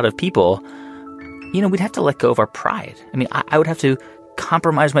for a lot of people, we'd have to let go of our pride. I mean, I would have to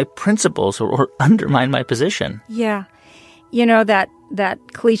compromise my principles or undermine my position. Yeah. That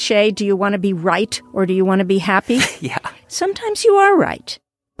cliche, do you want to be right or do you want to be happy? Yeah. Sometimes you are right,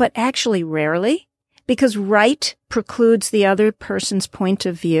 but actually rarely, because right precludes the other person's point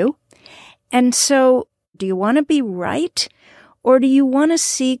of view. And so, do you want to be right, or do you want to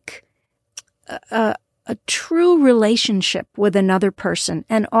seek a true relationship with another person?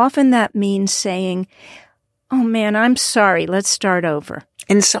 And often that means saying, oh man, I'm sorry, let's start over.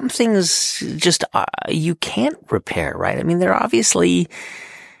 And some things just you can't repair, right? I mean, there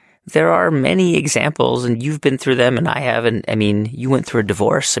are many examples, and you've been through them, and I have, and I mean, you went through a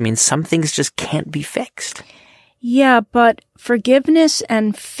divorce. I mean, some things just can't be fixed. Yeah, but forgiveness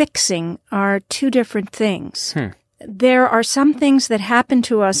and fixing are two different things. There are some things that happen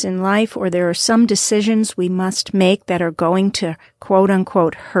to us in life, or there are some decisions we must make that are going to, quote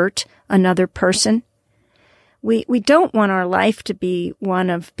unquote, hurt another person. We don't want our life to be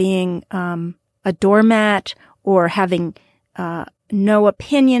one of being a doormat or having no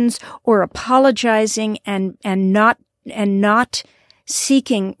opinions or apologizing and not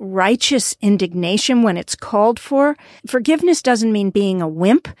seeking righteous indignation when it's called for. Forgiveness doesn't mean being a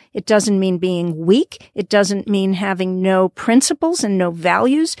wimp. It doesn't mean being weak. It doesn't mean having no principles and no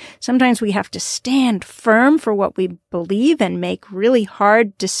values. Sometimes we have to stand firm for what we believe and make really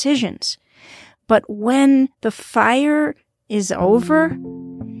hard decisions. But when the fire is over,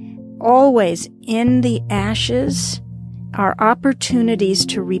 always in the ashes are opportunities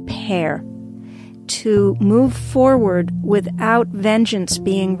to repair, to move forward without vengeance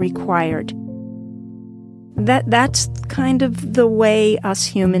being required. That's kind of the way us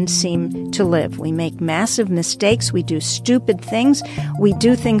humans seem to live. We make massive mistakes. We do stupid things. We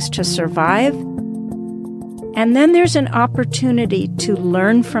do things to survive. And then there's an opportunity to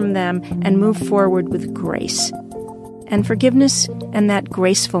learn from them and move forward with grace. And forgiveness and that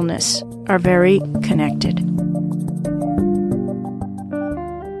gracefulness are very connected.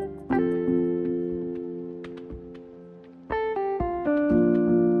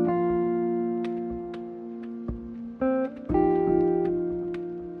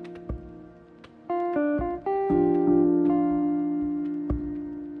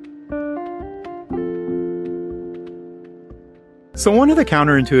 So one of the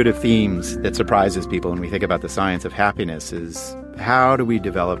counterintuitive themes that surprises people when we think about the science of happiness is how do we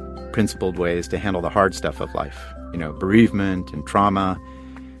develop principled ways to handle the hard stuff of life? Bereavement and trauma,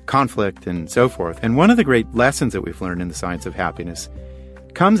 conflict, and so forth. And one of the great lessons that we've learned in the science of happiness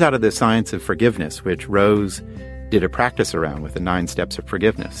comes out of the science of forgiveness, which Rose did a practice around with the 9 steps of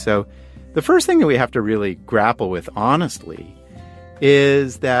forgiveness. So the first thing that we have to really grapple with honestly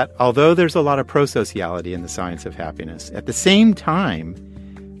is that although there's a lot of prosociality in the science of happiness, at the same time,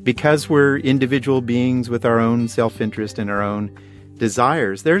 because we're individual beings with our own self-interest and our own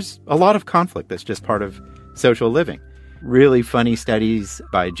desires, there's a lot of conflict that's just part of social living. Really funny studies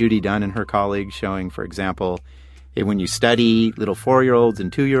by Judy Dunn and her colleagues showing, for example, when you study little 4-year-olds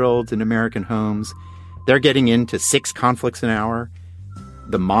and 2-year-olds in American homes, they're getting into 6 conflicts an hour.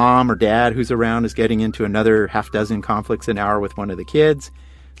 The mom or dad who's around is getting into another half dozen conflicts an hour with one of the kids.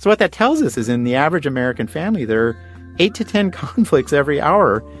 So what that tells us is in the average American family, there are 8 to 10 conflicts every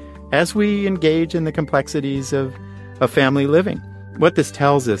hour as we engage in the complexities of family living. What this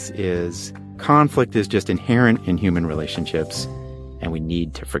tells us is conflict is just inherent in human relationships, and we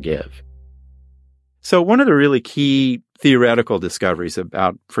need to forgive. So one of the really key theoretical discoveries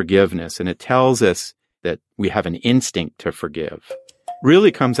about forgiveness, and it tells us that we have an instinct to forgive,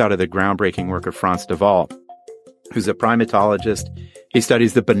 really comes out of the groundbreaking work of Frans de Waal, who's a primatologist. He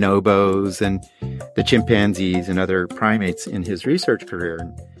studies the bonobos and the chimpanzees and other primates in his research career,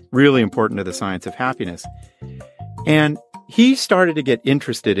 and really important to the science of happiness. And he started to get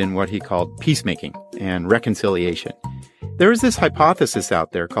interested in what he called peacemaking and reconciliation. There was this hypothesis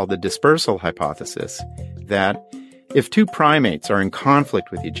out there called the dispersal hypothesis that if 2 primates are in conflict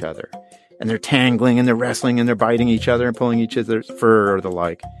with each other, and they're tangling and they're wrestling and they're biting each other and pulling each other's fur or the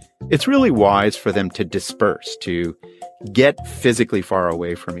like, it's really wise for them to disperse, to get physically far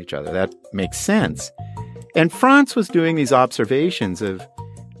away from each other. That makes sense. And Frans was doing these observations of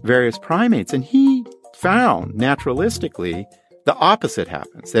various primates, and he found naturalistically the opposite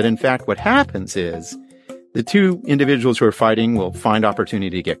happens. That in fact what happens is the 2 individuals who are fighting will find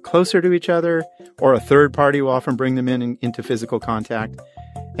opportunity to get closer to each other, or a third party will often bring them into physical contact.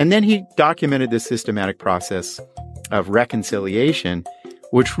 And then he documented this systematic process of reconciliation,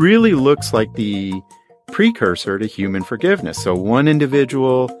 which really looks like the precursor to human forgiveness. So one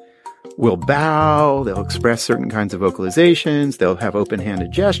individual will bow, they'll express certain kinds of vocalizations, they'll have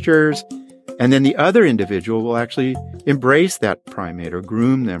open-handed gestures, and then the other individual will actually embrace that primate or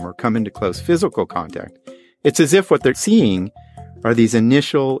groom them or come into close physical contact. It's as if what they're seeing are these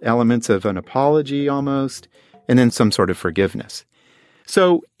initial elements of an apology almost, and then some sort of forgiveness.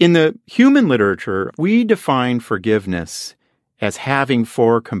 So in the human literature, we define forgiveness as having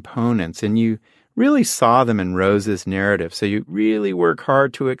 4 components, and you really saw them in Rose's narrative. So you really work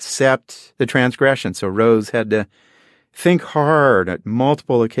hard to accept the transgression. So Rose had to think hard at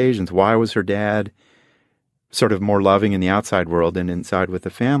multiple occasions. Why was her dad sort of more loving in the outside world than inside with the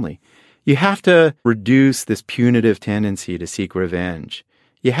family? You have to reduce this punitive tendency to seek revenge.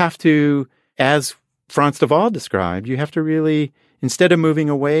 You have to, as Frans de Waal described, you have to really, instead of moving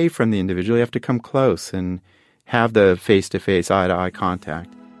away from the individual, you have to come close and have the face-to-face, eye-to-eye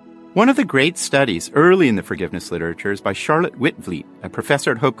contact. One of the great studies early in the forgiveness literature is by Charlotte Whitvliet, a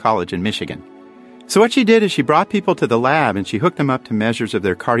professor at Hope College in Michigan. So what she did is she brought people to the lab and she hooked them up to measures of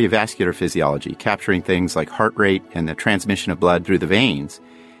their cardiovascular physiology, capturing things like heart rate and the transmission of blood through the veins.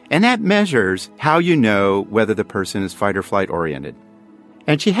 And that measures how you know whether the person is fight or flight oriented.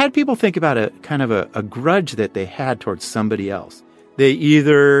 And she had people think about a kind of a grudge that they had towards somebody else. They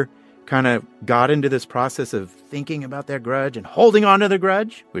either kind of got into this process of thinking about their grudge and holding on to the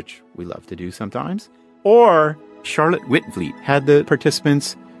grudge, which we love to do sometimes, or Charlotte Whitvliet had the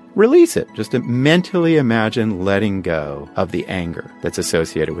participants release it, just to mentally imagine letting go of the anger that's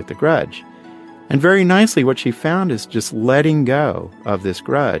associated with the grudge. And very nicely, what she found is just letting go of this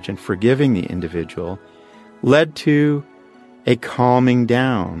grudge and forgiving the individual led to a calming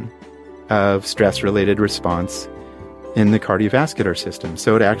down of stress-related response in the cardiovascular system.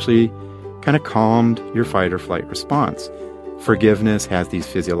 So it actually kind of calmed your fight or flight response. Forgiveness has these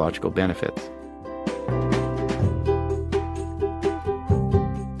physiological benefits.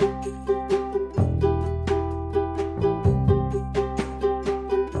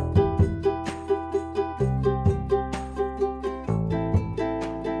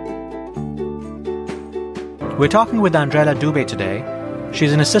 We're talking with Andrella Dube today.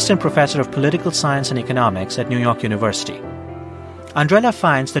 She's an assistant professor of political science and economics at New York University. Andrella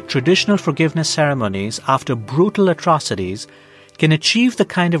finds that traditional forgiveness ceremonies after brutal atrocities can achieve the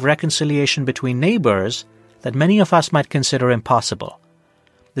kind of reconciliation between neighbors that many of us might consider impossible.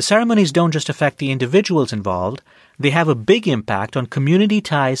 the ceremonies don't just affect the individuals involved, they have a big impact on community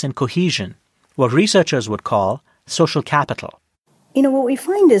ties and cohesion, what researchers would call social capital. What we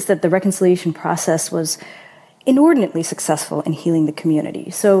find is that the reconciliation process was inordinately successful in healing the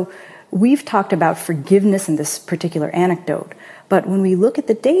community. So we've talked about forgiveness in this particular anecdote, but when we look at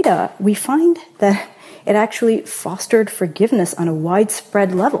the data, we find that it actually fostered forgiveness on a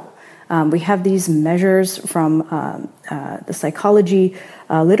widespread level. We have these measures from the psychology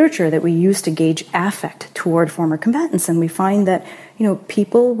literature that we use to gauge affect toward former combatants, and we find that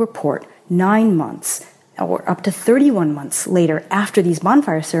people report 9 months or up to 31 months later after these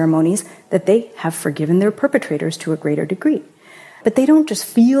bonfire ceremonies that they have forgiven their perpetrators to a greater degree. But they don't just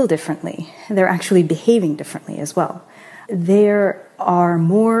feel differently, they're actually behaving differently as well. There are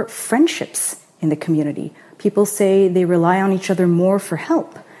more friendships in the community. People say they rely on each other more for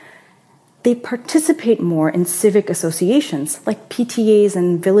help. They participate more in civic associations like PTAs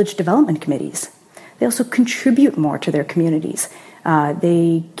and village development committees. They also contribute more to their communities.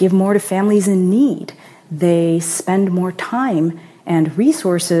 They give more to families in need. They spend more time and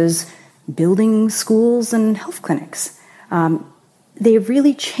resources building schools and health clinics. They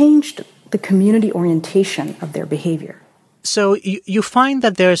really changed the community orientation of their behavior. So you find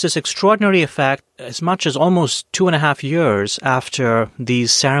that there's this extraordinary effect as much as almost 2.5 years after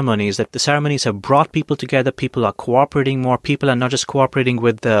these ceremonies, that the ceremonies have brought people together, people are cooperating more, people are not just cooperating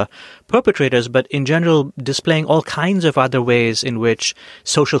with the perpetrators, but in general displaying all kinds of other ways in which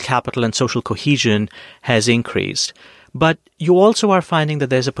social capital and social cohesion has increased. But you also are finding that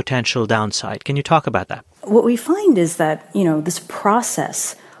there's a potential downside. Can you talk about that? What we find is that, this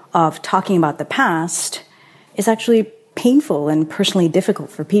process of talking about the past is actually painful and personally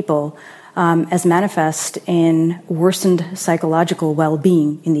difficult for people, as manifest in worsened psychological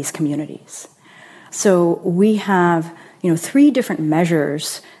well-being in these communities. So we have, 3 different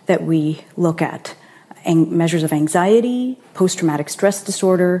measures that we look at: measures of anxiety, post-traumatic stress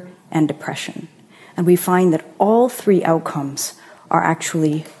disorder, and depression. And we find that all 3 outcomes are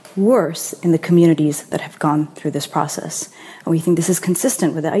actually worse in the communities that have gone through this process. And we think this is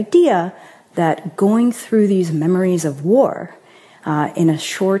consistent with the idea that going through these memories of war in a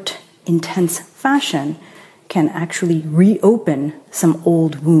short, intense fashion can actually reopen some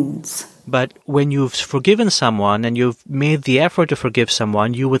old wounds. But when you've forgiven someone and you've made the effort to forgive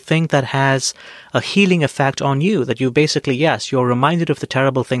someone, you would think that has a healing effect on you, that you basically, yes, you're reminded of the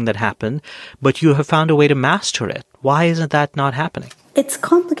terrible thing that happened, but you have found a way to master it. Why isn't that not happening? It's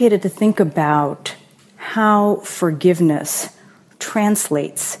complicated to think about how forgiveness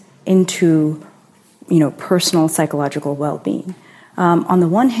translates into, personal psychological well-being. On the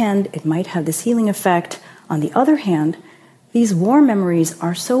one hand, it might have this healing effect. On the other hand, these war memories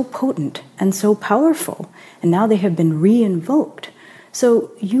are so potent and so powerful, and now they have been re-invoked.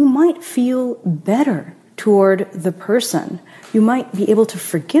 So you might feel better toward the person. You might be able to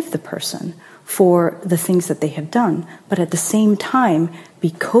forgive the person for the things that they have done, but at the same time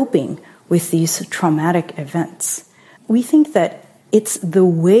be coping with these traumatic events. We think that it's the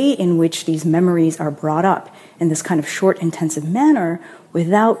way in which these memories are brought up in this kind of short, intensive manner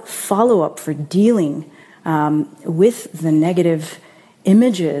without follow-up for dealing with the negative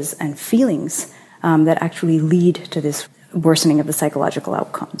images and feelings that actually lead to this worsening of the psychological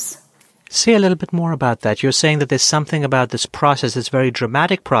outcomes. Say a little bit more about that. You're saying that there's something about this process, this very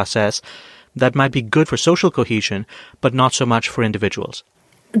dramatic process, that might be good for social cohesion, but not so much for individuals.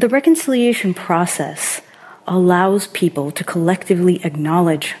 The reconciliation process allows people to collectively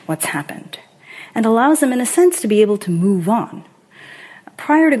acknowledge what's happened and allows them, in a sense, to be able to move on.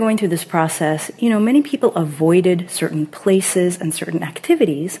 Prior to going through this process, many people avoided certain places and certain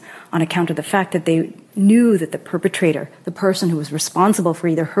activities on account of the fact that they knew that the perpetrator, the person who was responsible for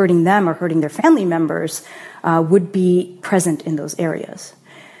either hurting them or hurting their family members, would be present in those areas.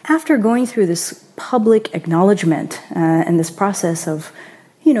 After going through this public acknowledgement and this process of,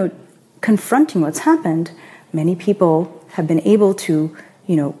 confronting what's happened, many people have been able to,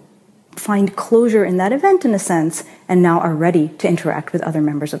 find closure in that event in a sense, and now are ready to interact with other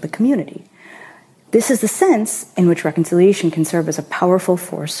members of the community. This is the sense in which reconciliation can serve as a powerful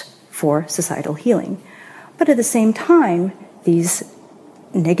force for societal healing. But at the same time, these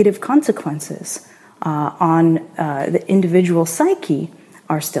negative consequences on the individual psyche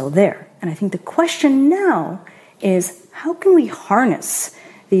are still there. And I think the question now is, how can we harness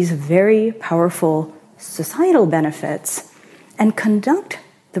these very powerful societal benefits and conduct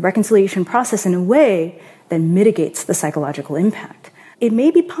the reconciliation process in a way that mitigates the psychological impact? It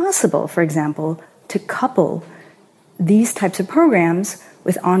may be possible, for example, to couple these types of programs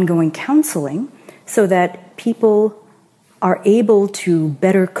with ongoing counseling so that people are able to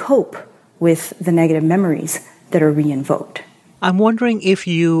better cope with the negative memories that are re-invoked. I'm wondering if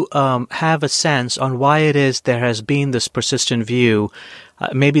you have a sense on why it is there has been this persistent view.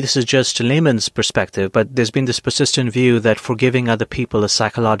 Maybe this is just a layman's perspective, but there's been this persistent view that forgiving other people is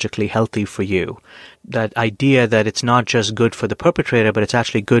psychologically healthy for you. That idea that it's not just good for the perpetrator, but it's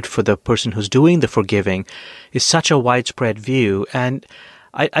actually good for the person who's doing the forgiving is such a widespread view. And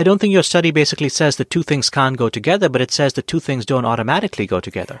I don't think your study basically says the two things can't go together, but it says the two things don't automatically go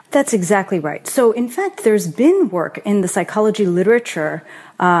together. That's exactly right. So, in fact, there's been work in the psychology literature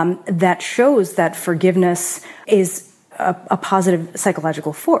that shows that forgiveness is a positive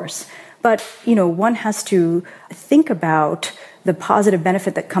psychological force. But, one has to think about the positive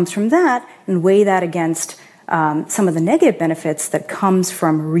benefit that comes from that and weigh that against some of the negative benefits that comes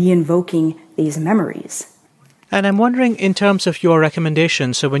from re-invoking these memories. And I'm wondering, in terms of your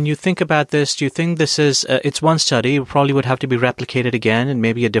recommendations, so when you think about this, do you think this is, it's one study, it probably would have to be replicated again in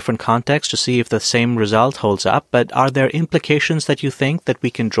maybe a different context to see if the same result holds up, but are there implications that you think that we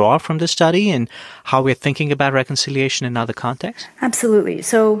can draw from this study and how we're thinking about reconciliation in other contexts? Absolutely.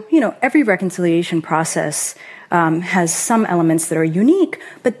 So, every reconciliation process has some elements that are unique,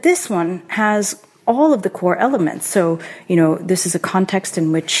 but this one has all of the core elements. So, this is a context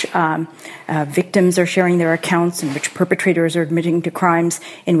in which victims are sharing their accounts, in which perpetrators are admitting to crimes,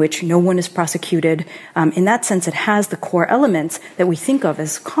 in which no one is prosecuted. In that sense, it has the core elements that we think of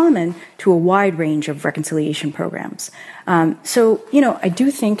as common to a wide range of reconciliation programs. So, I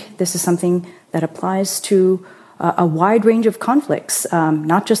do think this is something that applies to a wide range of conflicts,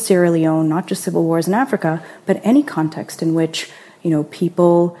 not just Sierra Leone, not just civil wars in Africa, but any context in which,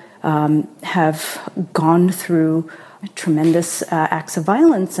 people have gone through tremendous acts of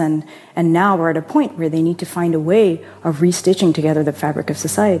violence and now are at a point where they need to find a way of restitching together the fabric of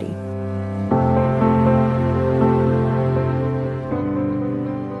society.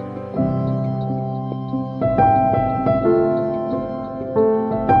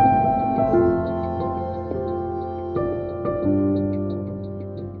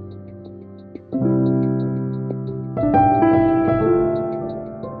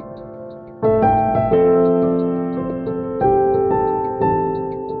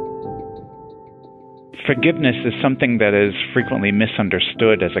 Forgiveness is something that is frequently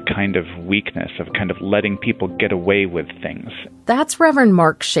misunderstood as a kind of weakness, of kind of letting people get away with things. That's Reverend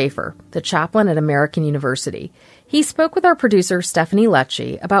Mark Schaefer, the chaplain at American University. He spoke with our producer, Stephanie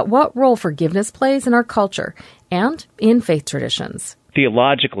Lecce, about what role forgiveness plays in our culture and in faith traditions.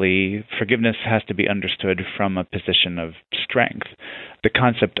 Theologically, forgiveness has to be understood from a position of strength. The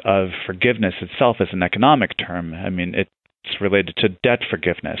concept of forgiveness itself is an economic term. I mean, it's related to debt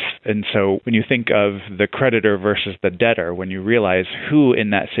forgiveness. And so when you think of the creditor versus the debtor, when you realize who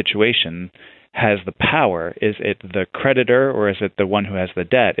in that situation has the power, is it the creditor or is it the one who has the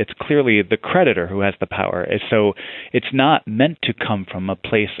debt? It's clearly the creditor who has the power. And so it's not meant to come from a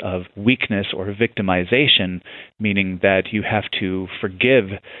place of weakness or victimization, meaning that you have to forgive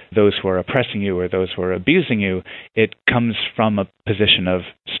those who are oppressing you or those who are abusing you. It comes from a position of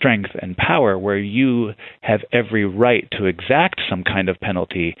strength and power where you have every right to exact some kind of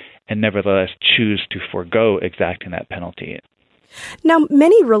penalty and nevertheless choose to forego exacting that penalty. Now,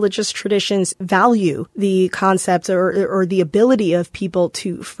 many religious traditions value the concept or the ability of people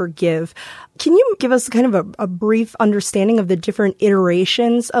to forgive. Can you give us kind of a brief understanding of the different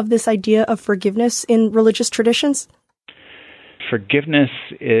iterations of this idea of forgiveness in religious traditions? Forgiveness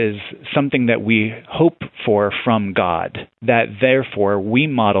is something that we hope for from God, that therefore we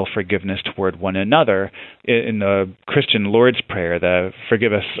model forgiveness toward one another. In the Christian Lord's Prayer, the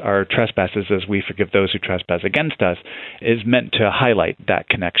forgive us our trespasses as we forgive those who trespass against us, is meant to highlight that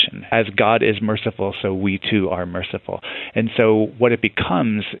connection. As God is merciful, so we too are merciful. And so what it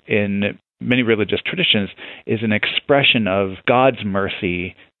becomes in many religious traditions is an expression of God's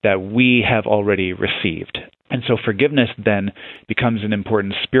mercy that we have already received. And so forgiveness then becomes an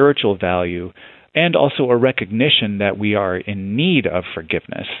important spiritual value and also a recognition that we are in need of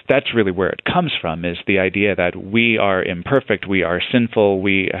forgiveness. That's really where it comes from, is the idea that we are imperfect, we are sinful,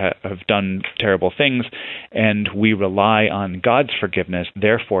 we have done terrible things, and we rely on God's forgiveness.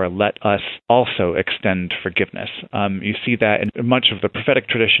 Therefore, let us also extend forgiveness. You see that in much of the prophetic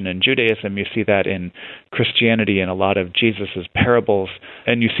tradition in Judaism. You see that in Christianity in a lot of Jesus's parables,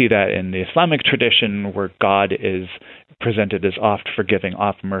 and you see that in the Islamic tradition where God is presented as oft forgiving,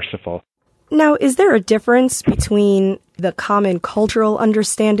 oft merciful. Now, is there a difference between the common cultural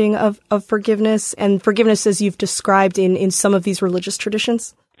understanding of forgiveness and forgiveness as you've described in some of these religious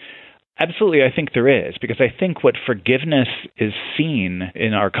traditions? Absolutely, I think there is, because I think what forgiveness is seen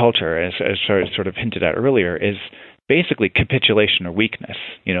in our culture, as sort of hinted at earlier, is basically capitulation or weakness.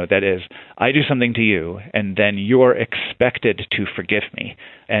 That is, I do something to you, and then you're expected to forgive me.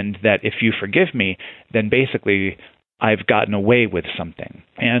 And that if you forgive me, then basically I've gotten away with something.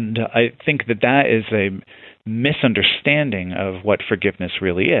 And I think that is a misunderstanding of what forgiveness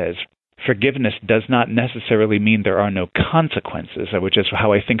really is. Forgiveness does not necessarily mean there are no consequences, which is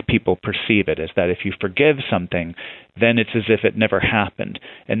how I think people perceive it, is that if you forgive something, then it's as if it never happened.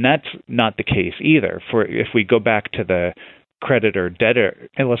 And that's not the case either. For if we go back to the creditor-debtor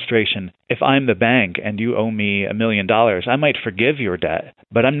illustration, if I'm the bank and you owe me $1 million, I might forgive your debt,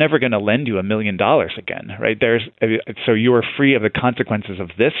 but I'm never going to lend you $1 million again, right? So you are free of the consequences of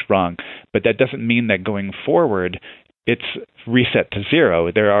this wrong, but that doesn't mean that going forward it's reset to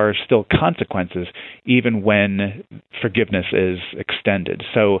zero. There are still consequences even when forgiveness is extended.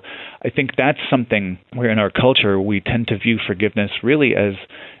 So I think that's something where in our culture we tend to view forgiveness really as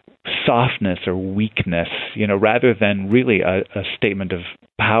softness or weakness, rather than really a statement of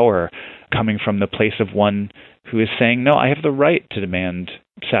power coming from the place of one who is saying, no, I have the right to demand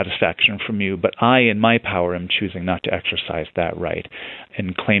satisfaction from you, but I, in my power, am choosing not to exercise that right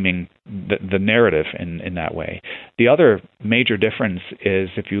and claiming the narrative in that way. The other major difference is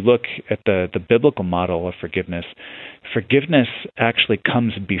if you look at the biblical model of forgiveness, forgiveness actually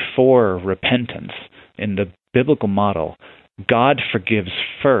comes before repentance. In the biblical model, God forgives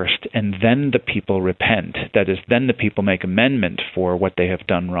first, and then the people repent. That is, then the people make amendment for what they have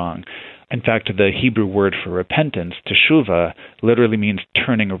done wrong. In fact, the Hebrew word for repentance, teshuvah, literally means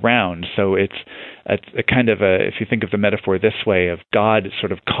turning around. So it's a kind of if you think of the metaphor this way, of God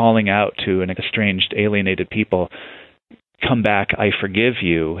sort of calling out to an estranged, alienated people, come back, I forgive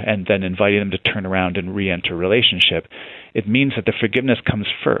you, and then inviting them to turn around and re-enter relationship. It means that the forgiveness comes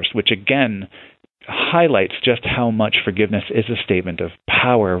first, which again highlights just how much forgiveness is a statement of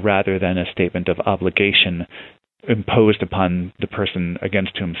power rather than a statement of obligation imposed upon the person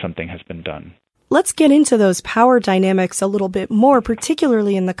against whom something has been done. Let's get into those power dynamics a little bit more,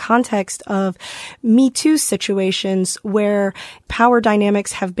 particularly in the context of Me Too situations where power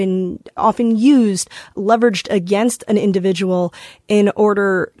dynamics have been often used, leveraged against an individual in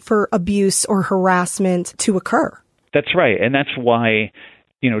order for abuse or harassment to occur. That's right. And that's why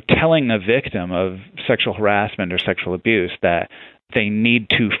telling a victim of sexual harassment or sexual abuse that they need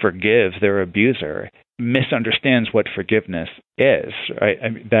to forgive their abuser misunderstands what forgiveness is, right?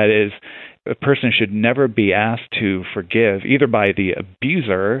 That is, a person should never be asked to forgive either by the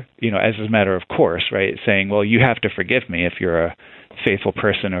abuser, as a matter of course, right? Saying, well, you have to forgive me if you're a faithful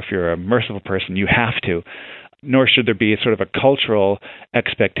person or if you're a merciful person, you have to. Nor should there be sort of a cultural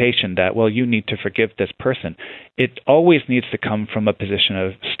expectation that, well, you need to forgive this person. It always needs to come from a position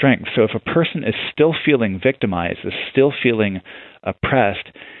of strength. So if a person is still feeling victimized, is still feeling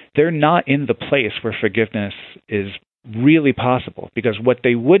oppressed, they're not in the place where forgiveness is really possible, because what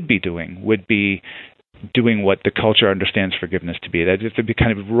they would be doing what the culture understands forgiveness to be. That is, to be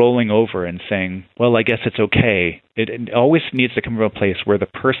kind of rolling over and saying, well, I guess it's okay. It always needs to come from a place where the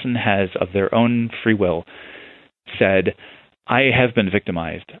person has, of their own free will, said, I have been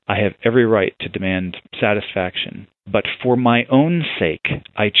victimized. I have every right to demand satisfaction, but for my own sake,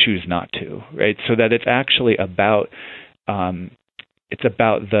 I choose not to. Right? So that it's actually about the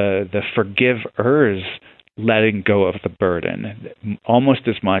forgivers letting go of the burden, almost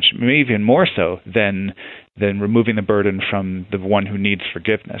as much, maybe even more so, than removing the burden from the one who needs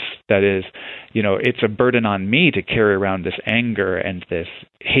forgiveness. That is, it's a burden on me to carry around this anger and this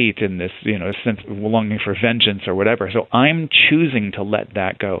hate and this, sense of longing for vengeance or whatever. So I'm choosing to let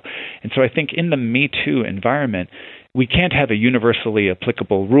that go. And so I think in the Me Too environment, we can't have a universally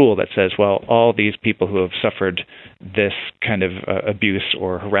applicable rule that says, well, all these people who have suffered this kind of abuse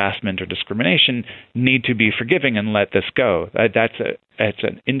or harassment or discrimination need to be forgiving and let this go. It's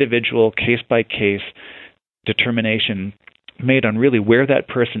an individual, case-by-case determination made on really where that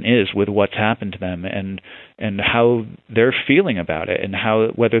person is with what's happened to them and how they're feeling about it and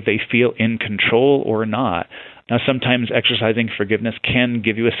whether they feel in control or not. Now, sometimes exercising forgiveness can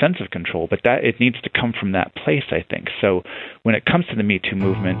give you a sense of control, but it needs to come from that place, I think. So when it comes to the Me Too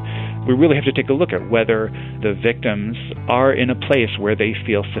movement, we really have to take a look at whether the victims are in a place where they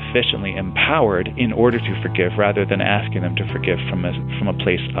feel sufficiently empowered in order to forgive, rather than asking them to forgive from a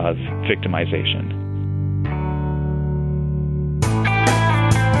place of victimization.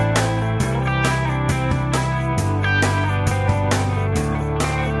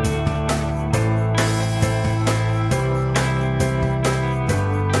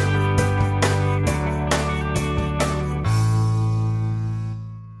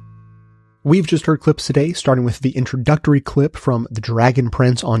 We've just heard clips today, starting with the introductory clip from The Dragon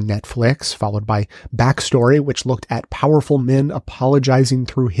Prince on Netflix, followed by Backstory, which looked at powerful men apologizing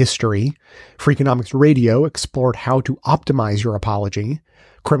through history. Freakonomics Radio explored how to optimize your apology.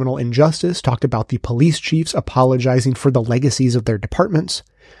 Criminal Injustice talked about the police chiefs apologizing for the legacies of their departments.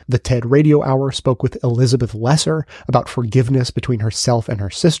 The TED Radio Hour spoke with Elizabeth Lesser about forgiveness between herself and her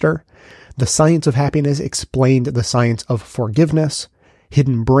sister. The Science of Happiness explained the science of forgiveness.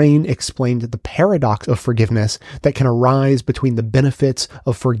 Hidden Brain explained the paradox of forgiveness that can arise between the benefits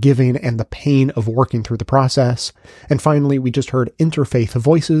of forgiving and the pain of working through the process. And finally, we just heard Interfaith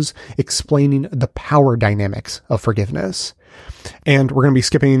Voices explaining the power dynamics of forgiveness. And we're going to be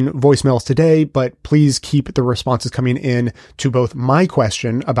skipping voicemails today, but please keep the responses coming in to both my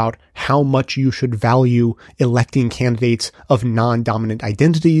question about how much you should value electing candidates of non-dominant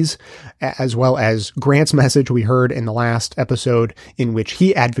identities, as well as Grant's message we heard in the last episode in which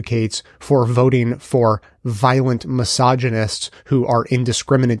he advocates for voting for violent misogynists who are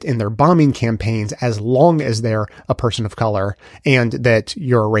indiscriminate in their bombing campaigns as long as they're a person of color, and that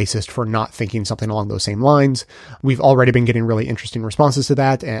you're a racist for not thinking something along those same lines. We've already been getting really interesting responses to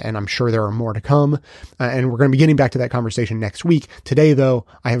that, and I'm sure there are more to come. And we're going to be getting back to that conversation next week. Today, though,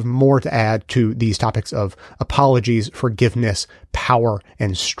 I have more to add to these topics of apologies, forgiveness, power,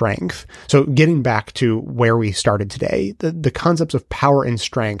 and strength. So getting back to where we started today, the concepts of power and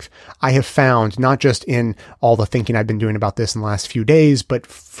strength, I have found not just in all the thinking I've been doing about this in the last few days, but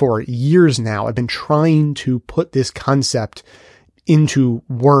for years now, I've been trying to put this concept into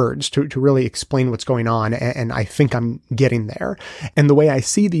words to really explain what's going on. And I think I'm getting there. And the way I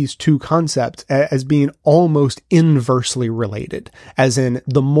see these two concepts as being almost inversely related, as in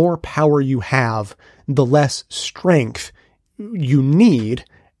the more power you have, the less strength you need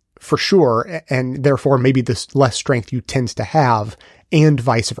for sure. And therefore maybe the less strength you tend to have, and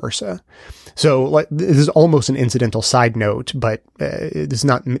vice versa. So this is almost an incidental side note, but this is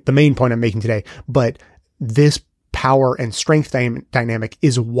not the main point I'm making today. But this power and strength dynamic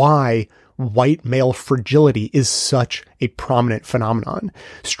is why white male fragility is such a prominent phenomenon.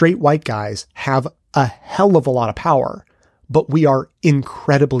 Straight white guys have a hell of a lot of power, but we are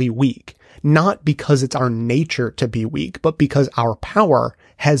incredibly weak. Not because it's our nature to be weak, but because our power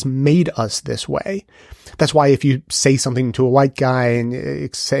has made us this way. That's why if you say something to a white guy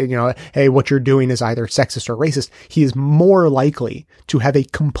and say, hey, what you're doing is either sexist or racist, he is more likely to have a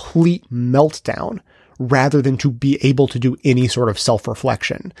complete meltdown rather than to be able to do any sort of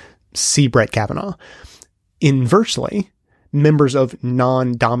self-reflection. See Brett Kavanaugh. Inversely, members of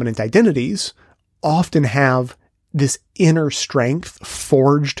non-dominant identities often have this inner strength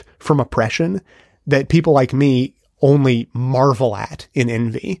forged from oppression that people like me only marvel at in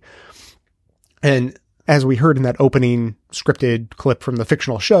envy. And as we heard in that opening scripted clip from the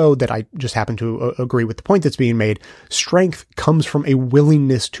fictional show that I just happen to agree with the point that's being made, strength comes from a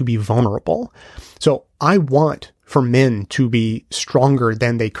willingness to be vulnerable. So I want for men to be stronger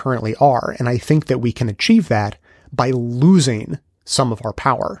than they currently are. And I think that we can achieve that by losing some of our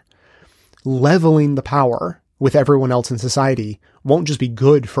power. Leveling the power with everyone else in society won't just be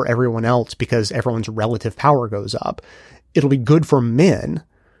good for everyone else because everyone's relative power goes up. It'll be good for men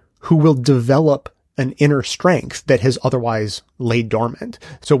who will develop an inner strength that has otherwise laid dormant.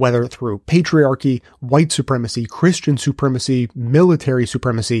 So whether through patriarchy, white supremacy, Christian supremacy, military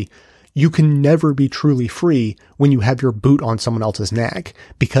supremacy, you can never be truly free when you have your boot on someone else's neck,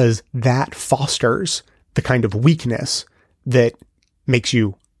 because that fosters the kind of weakness that makes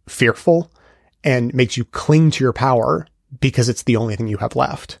you fearful and makes you cling to your power because it's the only thing you have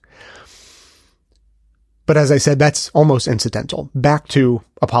left. But as I said, that's almost incidental. Back to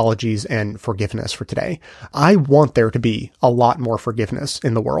apologies and forgiveness for today. I want there to be a lot more forgiveness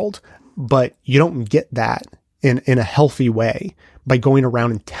in the world, but you don't get that in a healthy way by going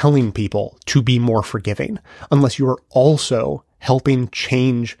around and telling people to be more forgiving, unless you are also helping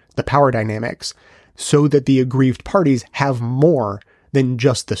change the power dynamics so that the aggrieved parties have more than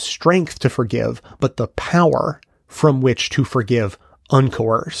just the strength to forgive, but the power from which to forgive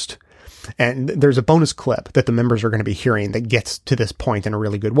uncoerced. And there's a bonus clip that the members are going to be hearing that gets to this point in a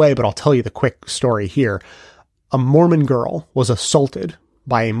really good way, but I'll tell you the quick story here. A Mormon girl was assaulted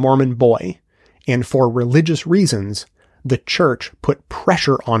by a Mormon boy, and for religious reasons, the church put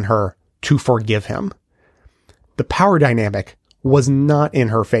pressure on her to forgive him. The power dynamic was not in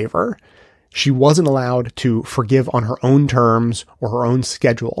her favor. She wasn't allowed to forgive on her own terms or her own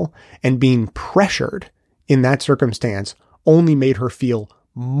schedule, and being pressured in that circumstance only made her feel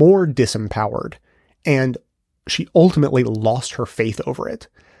more disempowered, and she ultimately lost her faith over it.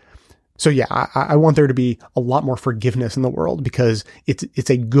 So yeah, I want there to be a lot more forgiveness in the world because it's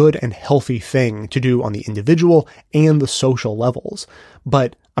a good and healthy thing to do on the individual and the social levels.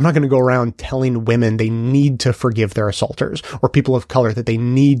 But I'm not going to go around telling women they need to forgive their assaulters or people of color that they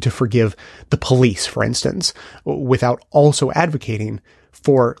need to forgive the police, for instance, without also advocating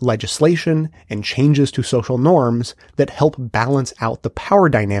for legislation and changes to social norms that help balance out the power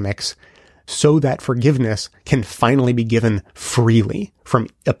dynamics so that forgiveness can finally be given freely from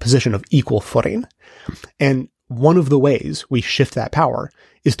a position of equal footing. And one of the ways we shift that power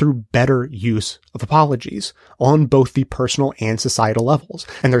is through better use of apologies on both the personal and societal levels.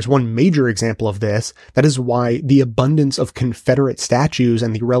 And there's one major example of this. That is why the abundance of Confederate statues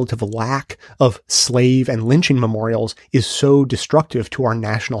and the relative lack of slave and lynching memorials is so destructive to our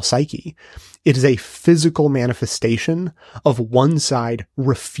national psyche. It is a physical manifestation of one side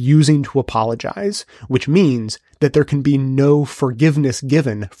refusing to apologize, which means that there can be no forgiveness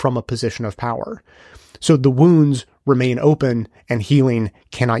given from a position of power. So the wounds remain open and healing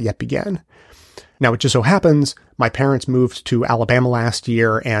cannot yet begin. Now, it just so happens my parents moved to Alabama last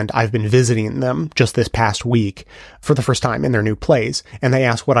year, and I've been visiting them just this past week for the first time in their new place, and they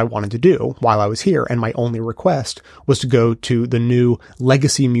asked what I wanted to do while I was here, and my only request was to go to the new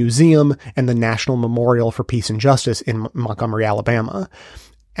Legacy Museum and the National Memorial for Peace and Justice in Montgomery, Alabama.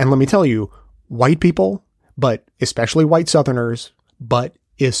 And let me tell you, white people, but especially white Southerners, but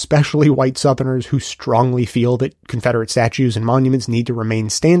especially white Southerners who strongly feel that Confederate statues and monuments need to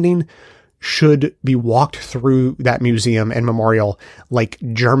remain standing, should be walked through that museum and memorial like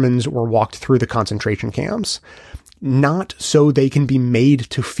Germans were walked through the concentration camps. Not so they can be made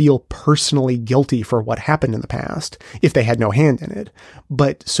to feel personally guilty for what happened in the past, if they had no hand in it,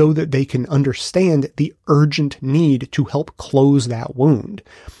 but so that they can understand the urgent need to help close that wound.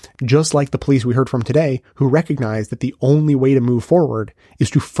 Just like the police we heard from today, who recognize that the only way to move forward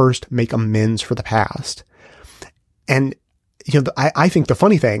is to first make amends for the past. And I think the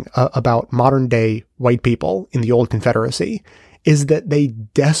funny thing about modern day white people in the old Confederacy is that they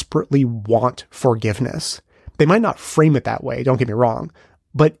desperately want forgiveness. They might not frame it that way, don't get me wrong,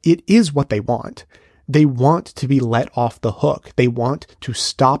 but it is what they want. They want to be let off the hook. They want to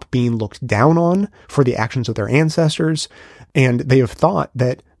stop being looked down on for the actions of their ancestors. And they have thought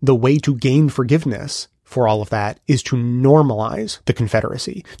that the way to gain forgiveness for all of that is to normalize the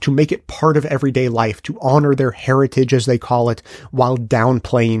Confederacy, to make it part of everyday life, to honor their heritage, as they call it, while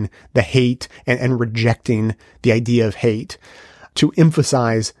downplaying the hate and rejecting the idea of hate, to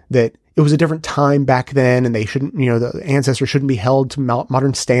emphasize that it was a different time back then and they shouldn't, the ancestors shouldn't be held to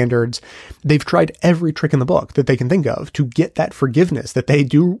modern standards. They've tried every trick in the book that they can think of to get that forgiveness that they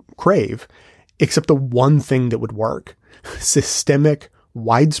do crave, except the one thing that would work: systemic,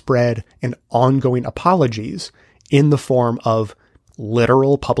 widespread, and ongoing apologies in the form of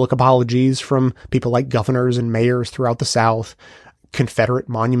literal public apologies from people like governors and mayors throughout the South, Confederate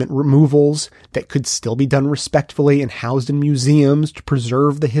monument removals that could still be done respectfully and housed in museums to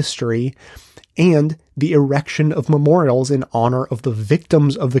preserve the history, and the erection of memorials in honor of the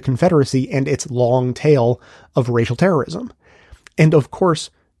victims of the Confederacy and its long tail of racial terrorism. And of course,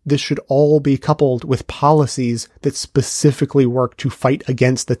 this should all be coupled with policies that specifically work to fight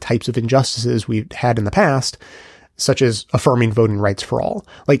against the types of injustices we've had in the past, such as affirming voting rights for all.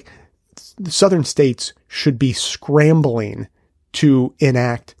 Like, the Southern states should be scrambling to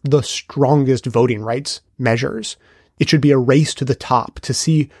enact the strongest voting rights measures. It should be a race to the top to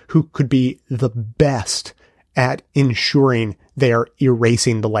see who could be the best at ensuring they are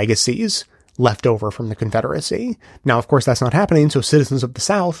erasing the legacies left over from the Confederacy. Now, of course, that's not happening. So citizens of the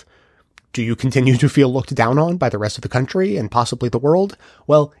South, do you continue to feel looked down on by the rest of the country and possibly the world?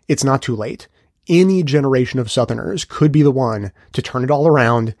 Well, it's not too late. Any generation of Southerners could be the one to turn it all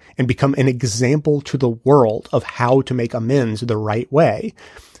around and become an example to the world of how to make amends the right way.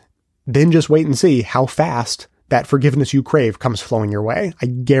 Then just wait and see how fast that forgiveness you crave comes flowing your way. I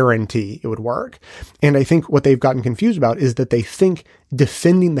guarantee it would work. And I think what they've gotten confused about is that they think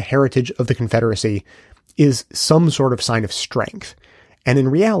defending the heritage of the Confederacy is some sort of sign of strength. And in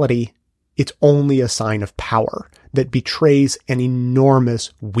reality, it's only a sign of power that betrays an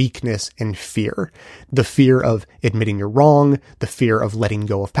enormous weakness and fear. The fear of admitting you're wrong, the fear of letting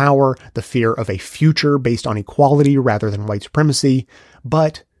go of power, the fear of a future based on equality rather than white supremacy.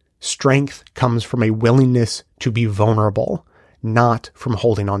 But strength comes from a willingness to be vulnerable, not from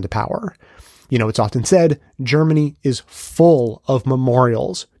holding on to power. It's often said Germany is full of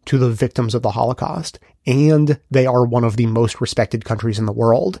memorials to the victims of the Holocaust, and they are one of the most respected countries in the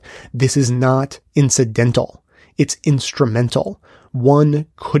world. This is not incidental. It's instrumental. One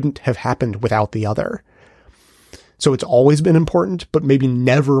couldn't have happened without the other. So it's always been important, but maybe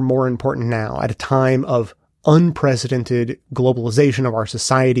never more important now at a time of unprecedented globalization of our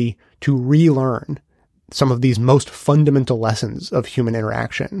society to relearn some of these most fundamental lessons of human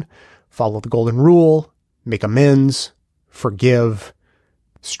interaction. Follow the golden rule, make amends, forgive,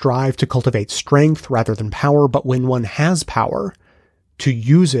 strive to cultivate strength rather than power, but when one has power, to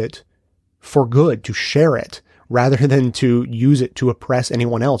use it for good, to share it, rather than to use it to oppress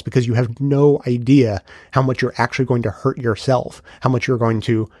anyone else, because you have no idea how much you're actually going to hurt yourself, how much you're going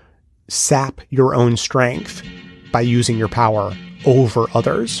to sap your own strength by using your power over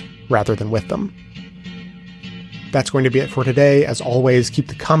others rather than with them. That's going to be it for today. As always, keep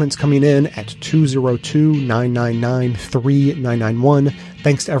the comments coming in at 202-999-3991.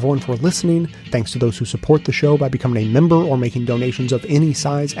 Thanks to everyone for listening. Thanks to those who support the show by becoming a member or making donations of any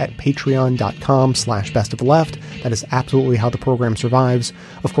size at patreon.com/bestofleft. That is absolutely how the program survives.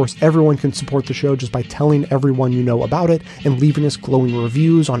 Of course, everyone can support the show just by telling everyone you know about it and leaving us glowing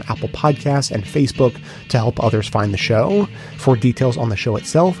reviews on Apple Podcasts and Facebook to help others find the show. For details on the show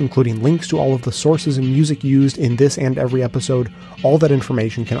itself, including links to all of the sources and music used in this and every episode, all that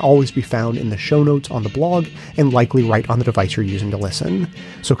information can always be found in the show notes on the blog and likely right on the device you're using to listen.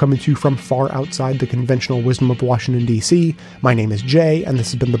 So coming to you from far outside the conventional wisdom of Washington, D.C., my name is Jay, and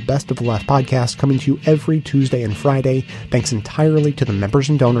this has been the Best of the Left podcast, coming to you every Tuesday and Friday, thanks entirely to the members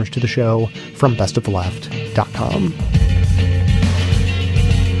and donors to the show from bestoftheleft.com.